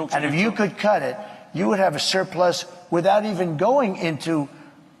country. And if you could cut it, you would have a surplus without even going into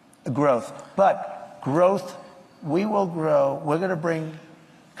growth. But growth, we will grow. We're going to bring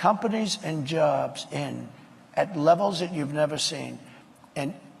companies and jobs in at levels that you've never seen.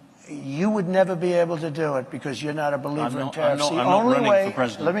 And you would never be able to do it because you're not a believer in tariffs. I'm not running for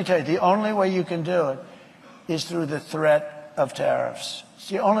president. Let me tell you, the only way you can do it is through the threat of tariffs. It's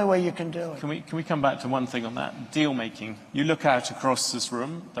the only way you can do it. Can we come back to one thing on that? Deal making. You look out across this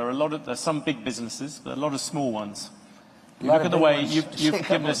room, there's some big businesses, but a lot of small ones. You look at the way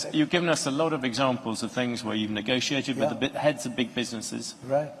you've given us a lot of examples of things where you've negotiated with the heads of big businesses.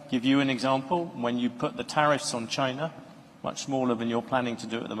 Right. Give you an example, when you put the tariffs on China, much smaller than you're planning to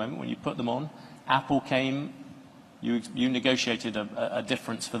do at the moment, when you put them on, Apple came, you negotiated a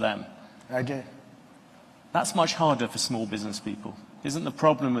difference for them. I did. That's much harder for small business people. Isn't the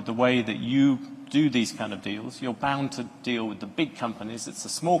problem with the way that you do these kind of deals? You're bound to deal with the big companies. It's the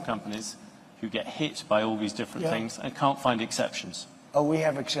small companies who get hit by all these different things and can't find exceptions. Oh, we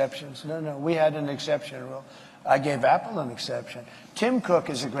have exceptions. No, we had an exception rule. I gave Apple an exception. Tim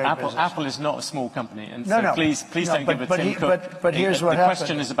Cook is a great business. Apple is not a small company, and please don't give a Tim Cook. But here's what The happened.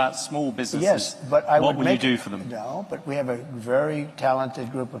 question is about small businesses. Yes, but what will you do for them? No, but we have a very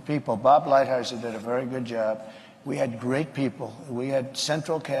talented group of people. Bob Lighthizer did a very good job. We had great people. We had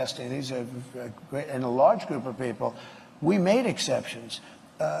central casting. These are great, and a large group of people. We made exceptions.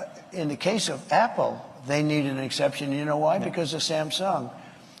 In the case of Apple, they needed an exception. You know why? Because of Samsung.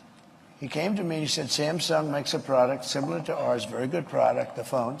 He came to me and he said, Samsung makes a product similar to ours, very good product, the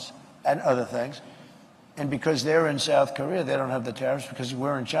phones, and other things. And because they're in South Korea, they don't have the tariffs. Because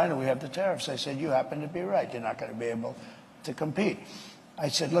we're in China, we have the tariffs. I said, you happen to be right. You're not going to be able to compete. I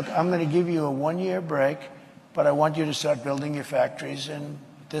said, look, I'm going to give you a 1-year break, but I want you to start building your factories in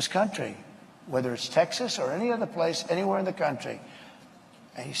this country, whether it's Texas or any other place, anywhere in the country.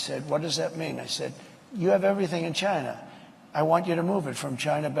 And he said, what does that mean? I said, you have everything in China. I want you to move it from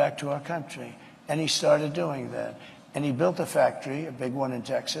China back to our country. And he started doing that. And he built a factory, a big one in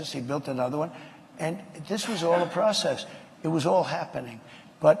Texas. He built another one. And this was all a process. It was all happening.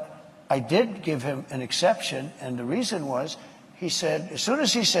 But I did give him an exception. And the reason was, he said, as soon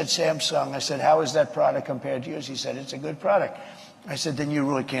as he said Samsung, I said, how is that product compared to yours? He said, it's a good product. I said, then you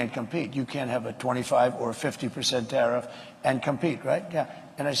really can't compete. You can't have a 25 or 50% tariff and compete, right? Yeah.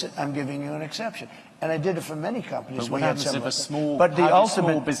 And I said, I'm giving you an exception. And I did it for many companies. But what happens if a small,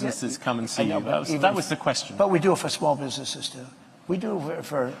 small businesses come and see you? That was the question. But we do it for small businesses too. We do it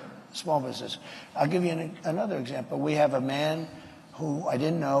for small business. I'll give you another example. We have a man who I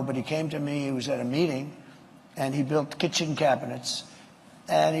didn't know, but he came to me. He was at a meeting, and he built kitchen cabinets.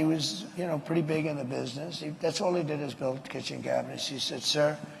 And he was, pretty big in the business. That's all he did is build kitchen cabinets. He said,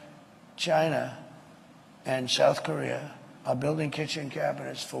 sir, China and South Korea are building kitchen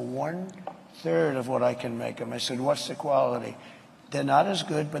cabinets for 1/3 of what I can make them. I said, what's the quality? They're not as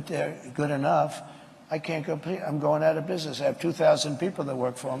good, but they're good enough. I can't compete. I'm going out of business. I have 2,000 people that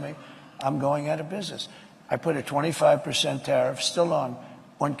work for me. I'm going out of business. I put a 25% tariff still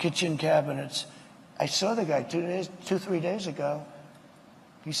on kitchen cabinets. I saw the guy 3 days ago.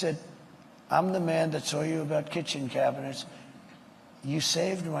 He said, I'm the man that saw you about kitchen cabinets. You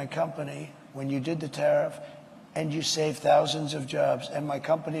saved my company when you did the tariff, and you saved thousands of jobs, and my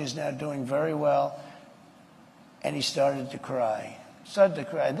company is now doing very well. And he started to cry.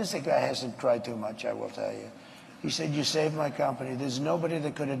 And this guy hasn't cried too much, I will tell you. He said, you saved my company. There's nobody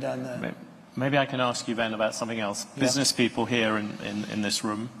that could have done that. Maybe I can ask you then about something else. Yeah. Business people here in this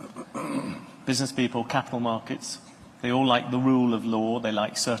room, business people, capital markets, they all like the rule of law. They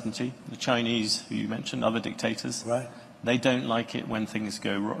like certainty. The Chinese, who you mentioned, other dictators, right? They don't like it when things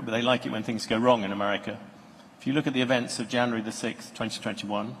go wrong. They like it when things go wrong in America. If you look at the events of January the 6th,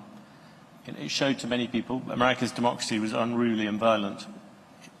 2021, it showed to many people America's democracy was unruly and violent.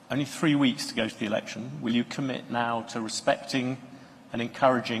 Only 3 weeks to go to the election. Will you commit now to respecting and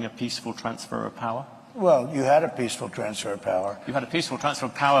encouraging a peaceful transfer of power? Well, you had a peaceful transfer of power. You had a peaceful transfer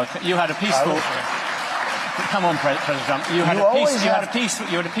of power. You had a peaceful... Come on, President Trump. You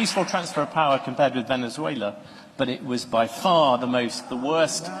had a peaceful transfer of power compared with Venezuela, but it was by far the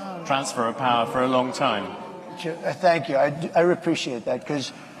worst transfer of power for a long time. Thank you. I appreciate that,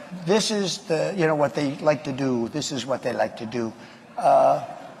 because this is what they like to do. This is what they like to do.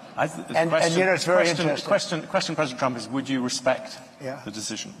 It's very interesting. Question, President Trump, is would you respect the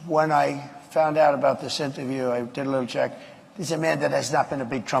decision? When I found out about this interview, I did a little check. He's a man that has not been a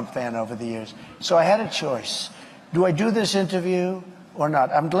big Trump fan over the years. So I had a choice. Do I do this interview or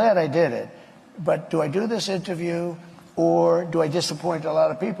not? I'm glad I did it. But do I do this interview or do I disappoint a lot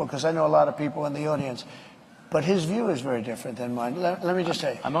of people? Because I know a lot of people in the audience. But his view is very different than mine. Let me just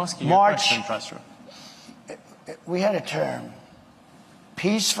say. I'm asking you a question, President. We had a term.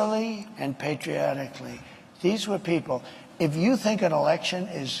 Peacefully and patriotically. These were people. If you think an election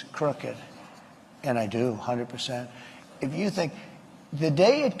is crooked, and I do, 100%, if you think the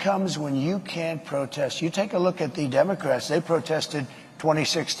day it comes when you can't protest, you take a look at the Democrats. They protested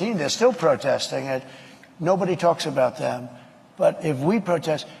 2016. They're still protesting it. Nobody talks about them. But if we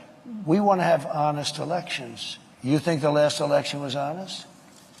protest, we want to have honest elections. You think the last election was honest?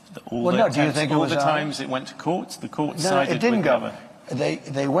 Do you think all the times it went to courts? The courts sided with the government.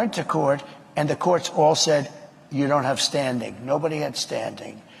 They went to court, and the courts all said, you don't have standing. Nobody had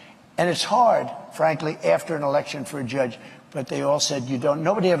standing. And it's hard, frankly, after an election for a judge, but they all said you don't.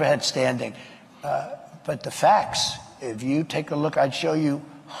 Nobody ever had standing. But the facts, if you take a look, I'd show you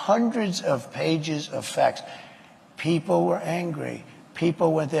hundreds of pages of facts. People were angry.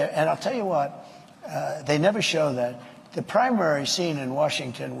 People went there. And I'll tell you what, they never show that. The primary scene in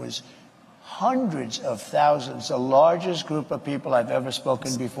Washington was hundreds of thousands, the largest group of people I've ever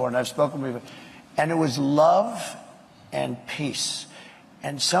spoken before, and I've spoken before. And it was love and peace.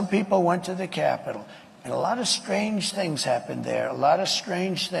 And some people went to the Capitol, and a lot of strange things happened there. A lot of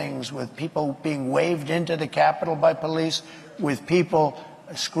strange things with people being waved into the Capitol by police, with people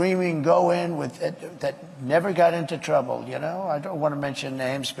screaming, go in, that never got into trouble. I don't want to mention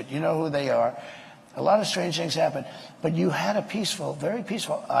names, but you know who they are. A lot of strange things happened. But you had a peaceful, very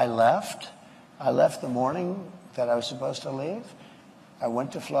peaceful. I left the morning that I was supposed to leave. I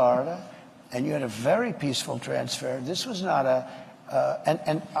went to Florida, and you had a very peaceful transfer. This was not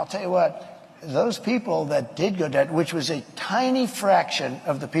and I'll tell you what, those people that did go down, which was a tiny fraction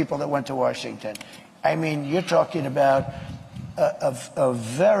of the people that went to Washington. I mean, you're talking about a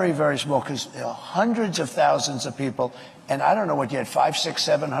very, very small, because hundreds of thousands of people, and I don't know what you had, 500, 600,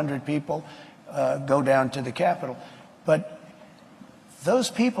 700 people go down to the Capitol. But those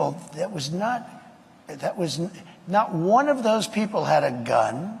people, that was not one of those people had a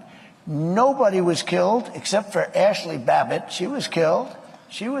gun. Nobody was killed except for Ashley Babbitt. She was killed.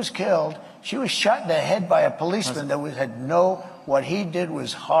 She was shot in the head by a policeman what he did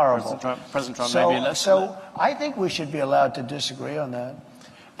was horrible. President Trump, so I think we should be allowed to disagree on that.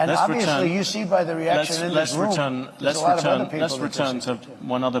 And obviously, you see by the reaction in this room, let's return to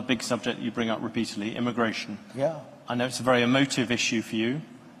one other big subject you bring up repeatedly, immigration. Yeah. I know it's a very emotive issue for you,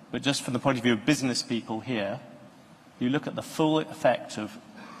 but just from the point of view of business people here, you look at the full effect of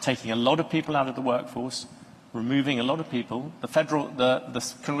taking a lot of people out of the workforce, removing a lot of people. The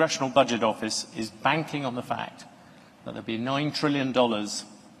Congressional Budget Office is banking on the fact that there'll be $9 trillion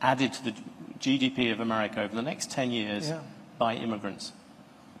added to the GDP of America over the next 10 years by immigrants.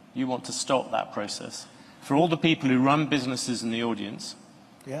 You want to stop that process. For all the people who run businesses in the audience,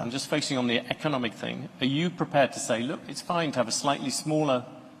 I'm just focusing on the economic thing, are you prepared to say, look, it's fine to have a slightly smaller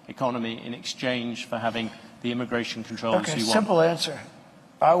economy in exchange for having the immigration controls you want? Simple answer.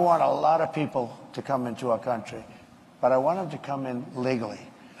 I want a lot of people to come into our country, but I want them to come in legally.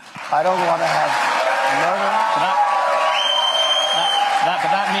 I don't want to have murder.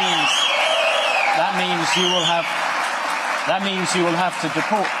 That means you will have to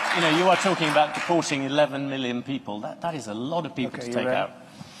deport. You are talking about deporting 11 million people. That is a lot of people to take out.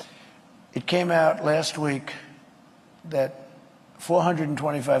 It came out last week that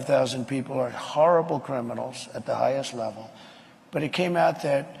 425,000 people are horrible criminals at the highest level. But it came out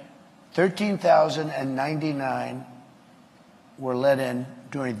that 13,099 were let in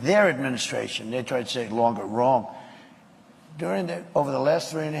during their administration. They tried to say longer, wrong. Over the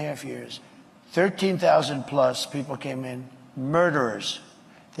last 3.5 years, 13,000 plus people came in, murderers.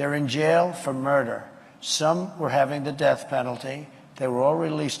 They're in jail for murder. Some were having the death penalty. They were all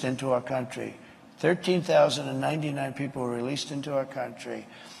released into our country. 13,099 people were released into our country.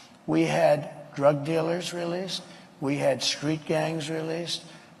 We had drug dealers released. We had street gangs released.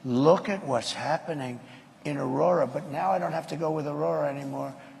 Look at what's happening in Aurora. But now I don't have to go with Aurora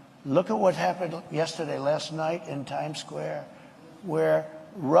anymore. Look at what happened last night in Times Square, where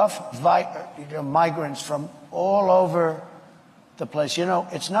migrants from all over the place. You know,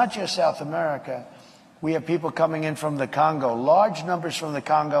 it's not just South America. We have people coming in from the Congo, large numbers from the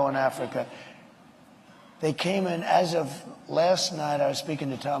Congo and Africa. They came in, as of last night, I was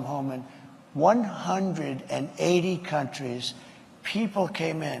speaking to Tom Homan, 180 countries. People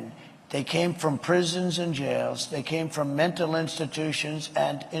came in. They came from prisons and jails. They came from mental institutions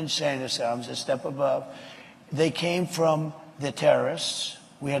and insane asylums, a step above. They came from the terrorists.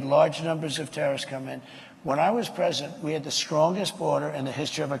 We had large numbers of terrorists come in. When I was president, we had the strongest border in the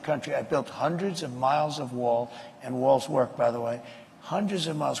history of our country. I built hundreds of miles of wall, and walls work, by the way. Hundreds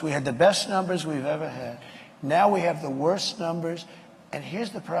of miles. We had the best numbers we've ever had. Now we have the worst numbers. And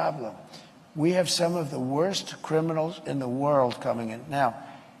here's the problem. We have some of the worst criminals in the world coming in. Now,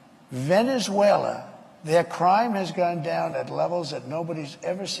 Venezuela, their crime has gone down at levels that nobody's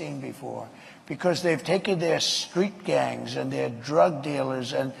ever seen before because they've taken their street gangs and their drug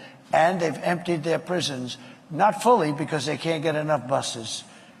dealers and they've emptied their prisons. Not fully because they can't get enough buses.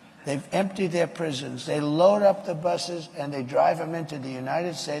 They've emptied their prisons. They load up the buses and they drive them into the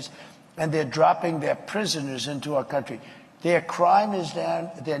United States and they're dropping their prisoners into our country. Their crime is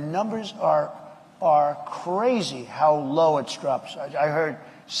down. Their numbers are crazy how low it's dropped. I heard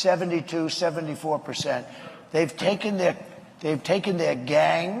 72, 74%. They've taken their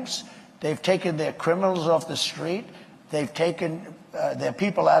gangs. They've taken their criminals off the street. They've taken their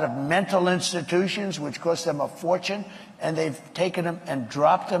people out of mental institutions, which cost them a fortune, and they've taken them and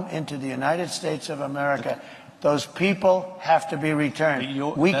dropped them into the United States of America. Those people have to be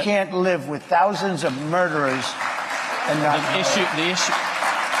returned. We can't live with thousands of murderers and not.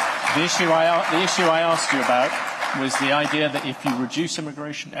 The issue I asked you about was the idea that if you reduce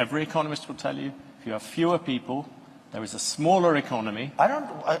immigration, every economist will tell you, if you have fewer people, there is a smaller economy.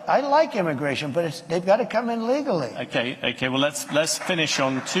 I like immigration, but they've got to come in legally. Okay. Well, let's finish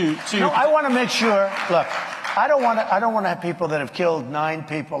on two. No, I want to make sure. Look, I don't want to have people that have killed 9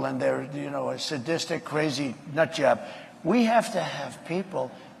 people and they're a sadistic, crazy nut job. We have to have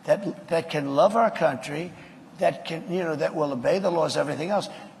people that can love our country, that will obey the laws, everything else.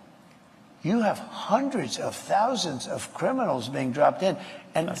 You have hundreds of thousands of criminals being dropped in,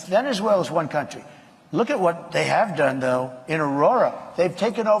 and Venezuela is one country. Look at what they have done, though, in Aurora. They've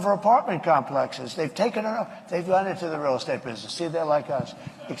taken over apartment complexes. They've gone into the real estate business. See, they're like us,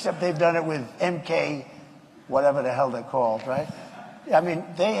 except they've done it with MK, whatever the hell they're called, right? I mean,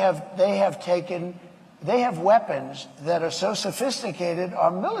 they have weapons that are so sophisticated,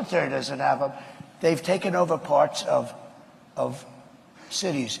 our military doesn't have them. They've taken over parts of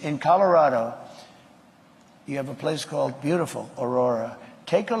cities. In Colorado, you have a place called beautiful Aurora.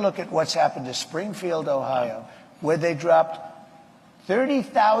 Take a look at what's happened to Springfield, Ohio, where they dropped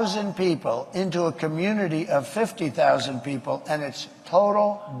 30,000 people into a community of 50,000 people, and it's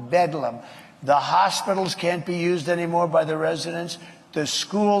total bedlam. The hospitals can't be used anymore by the residents. The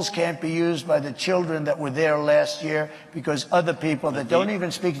schools can't be used by the children that were there last year because other people that don't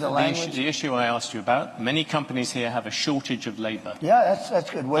even speak the language. The issue I asked you about, many companies here have a shortage of labor. Yeah, that's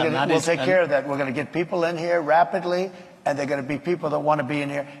good. We'll take care of that. We're going to get people in here rapidly, and they're going to be people that want to be in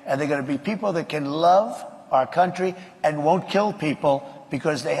here, and they're going to be people that can love our country and won't kill people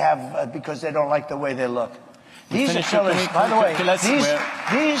because they don't like the way they look. These are killers, by the way.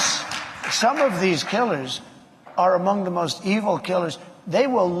 Some of these killers are among the most evil killers. They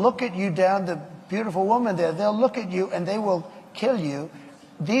will look at you down, the beautiful woman there, they'll look at you and they will kill you.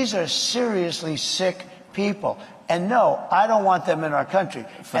 These are seriously sick people. And no, I don't want them in our country.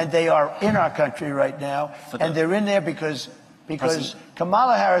 And they are in our country right now. And they're in there because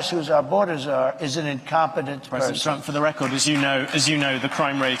Kamala Harris, who's our border czar, is an incompetent person. President Trump, for the record, as you know, the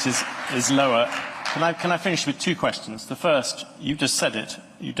crime rate is lower. Can I finish with 2 questions? The first, you just said it,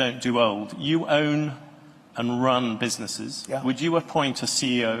 you don't do old. You own and run businesses. Yeah. Would you appoint a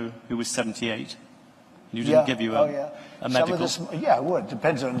CEO who was 78? You didn't give you a medical... I would.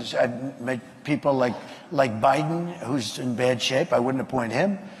 Depends on... I'd make people like Biden, who's in bad shape. I wouldn't appoint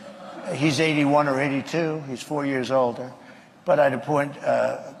him. He's 81 or 82. He's 4 years older. But I'd appoint...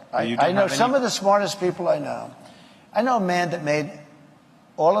 I know some of the smartest people I know. I know a man that made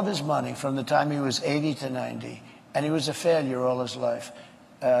all of his money from the time he was 80 to 90, and he was a failure all his life.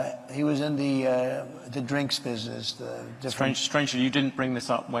 He was in the drinks business. Strangely, you didn't bring this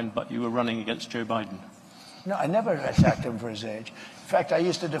up but you were running against Joe Biden. No, I never attacked him for his age. In fact, I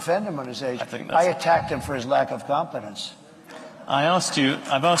used to defend him on his age. I attacked him for his lack of competence. I've asked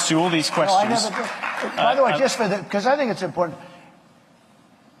you all these questions. No, I never did. By the way, just for because I think it's important,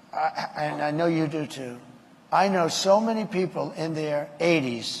 and I know you do too, I know so many people in their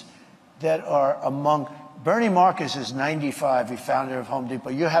 80s that are among, Bernie Marcus is 95, the founder of Home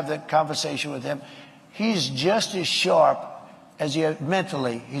Depot. You have that conversation with him. He's just as sharp as he,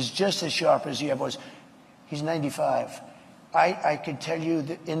 mentally, he's just as sharp as he ever was. He's 95. I can tell you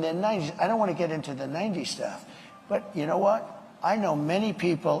that in their 90s, I don't want to get into the 90s stuff, but you know what? I know many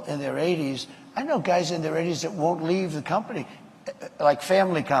people in their 80s. I know guys in their 80s that won't leave the company, like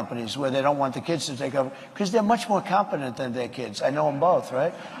family companies where they don't want the kids to take over, because they're much more competent than their kids. I know them both,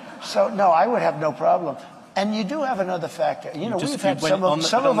 right? So, no, I would have no problem. And you do have another factor. You know, we've had some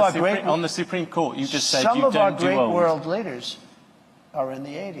of our great... On the Supreme Court, you just said some you of our don't do great old. world leaders are in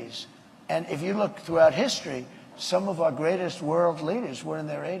the 80s. And if you look throughout history, some of our greatest world leaders were in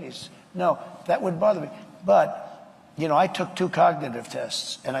their 80s. No, that would bother me. But... you know, I took 2 cognitive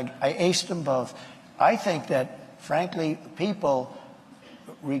tests, and I aced them both. I think that, frankly, people,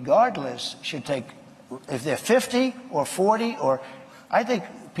 regardless, should take, if they're 50 or 40, or I think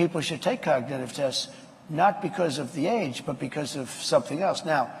people should take cognitive tests, not because of the age, but because of something else.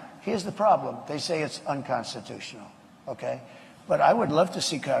 Now, here's the problem. They say it's unconstitutional, okay? But I would love to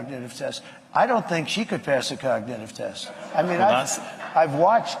see cognitive tests. I don't think she could pass a cognitive test. I mean, I've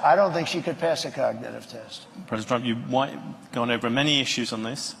watched. I don't think she could pass a cognitive test. President Trump, you've gone over many issues on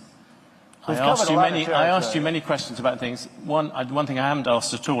this. I asked you many questions about things. One thing I haven't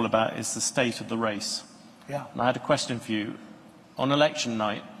asked at all about is the state of the race. Yeah. And I had a question for you. On election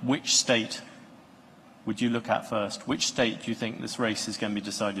night, which state would you look at first? Which state do you think this race is going to be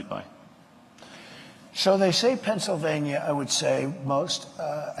decided by? So they say Pennsylvania, I would say most.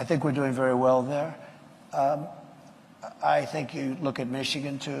 I think we're doing very well there. I think you look at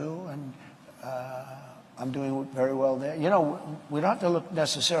Michigan, too, and I'm doing very well there. You know, we don't have to look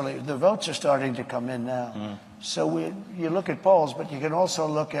necessarily. The votes are starting to come in now. So you look at polls, but you can also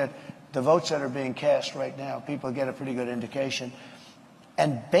look at the votes that are being cast right now. People get a pretty good indication.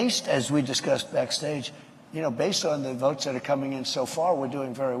 And based, as we discussed backstage, you know, based on the votes that are coming in so far, we're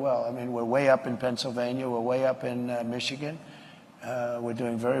doing very well. I mean, we're way up in Pennsylvania. We're way up in Michigan. We're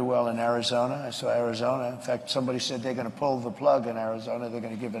doing very well in Arizona. I saw Arizona. In fact, somebody said they're going to pull the plug in Arizona. They're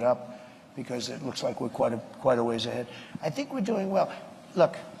going to give it up because it looks like we're quite a ways ahead. I think we're doing well.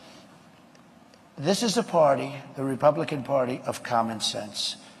 Look, this is a party, the Republican Party, of common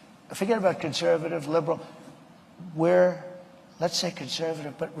sense. Forget about conservative, liberal. We're, let's say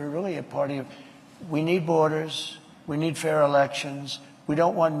conservative, but we're really a party of, we need borders. We need fair elections. We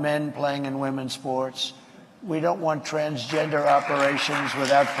don't want men playing in women's sports. We don't want transgender operations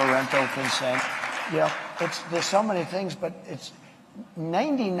without parental consent. You know, there's so many things, but it's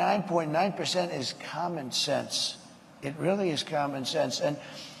 99.9% is common sense. It really is common sense. And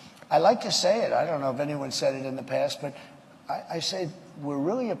I like to say it. I don't know if anyone said it in the past, but I say we're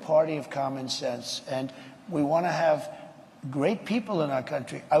really a party of common sense, and we want to have great people in our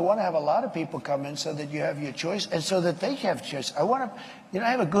country. I want to have a lot of people come in so that you have your choice and so that they have choice. I want to, you know, I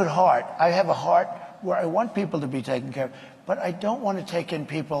have a good heart. I have a heart where I want people to be taken care of, but I don't want to take in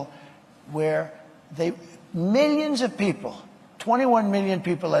people where millions of people, 21 million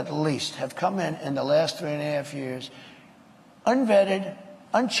people at least, have come in the last 3.5 years, unvetted,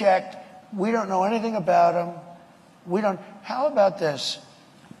 unchecked. We don't know anything about them. How about this?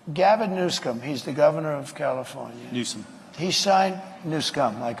 Gavin Newsom, he's the governor of California. Newsom. He signed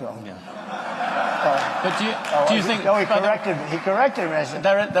Newsom, I call him. Yeah. But do you think? No, he corrected me. He corrected me. I said,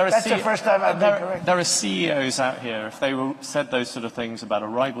 that's the first time I've been corrected. There are CEOs out here. If they said those sort of things about a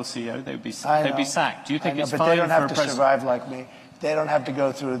rival CEO, they'd be sacked. Do you think it's fine for a president? But they don't have to survive like me. They don't have to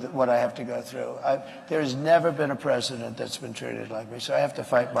go through what I have to go through. There has never been a president that's been treated like me, so I have to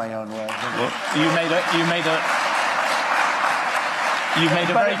fight my own way. Well, you made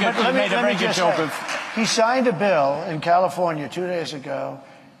a very good job of. He signed a bill in California 2 days ago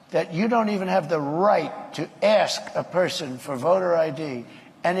that you don't even have the right to ask a person for voter ID.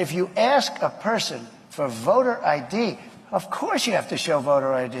 And if you ask a person for voter ID, of course you have to show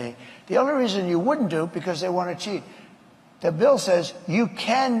voter ID. The only reason you wouldn't do it because they want to cheat. The bill says you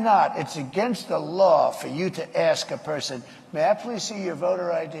cannot, it's against the law for you to ask a person, may I please see your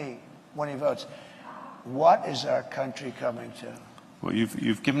voter ID when he votes? What is our country coming to? Well,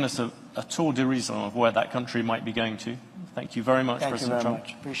 you've given us a tour d'horizon of where that country might be going to. Thank you very much, President Trump.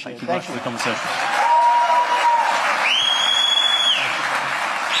 Appreciate it. Thank you very much for the conversation.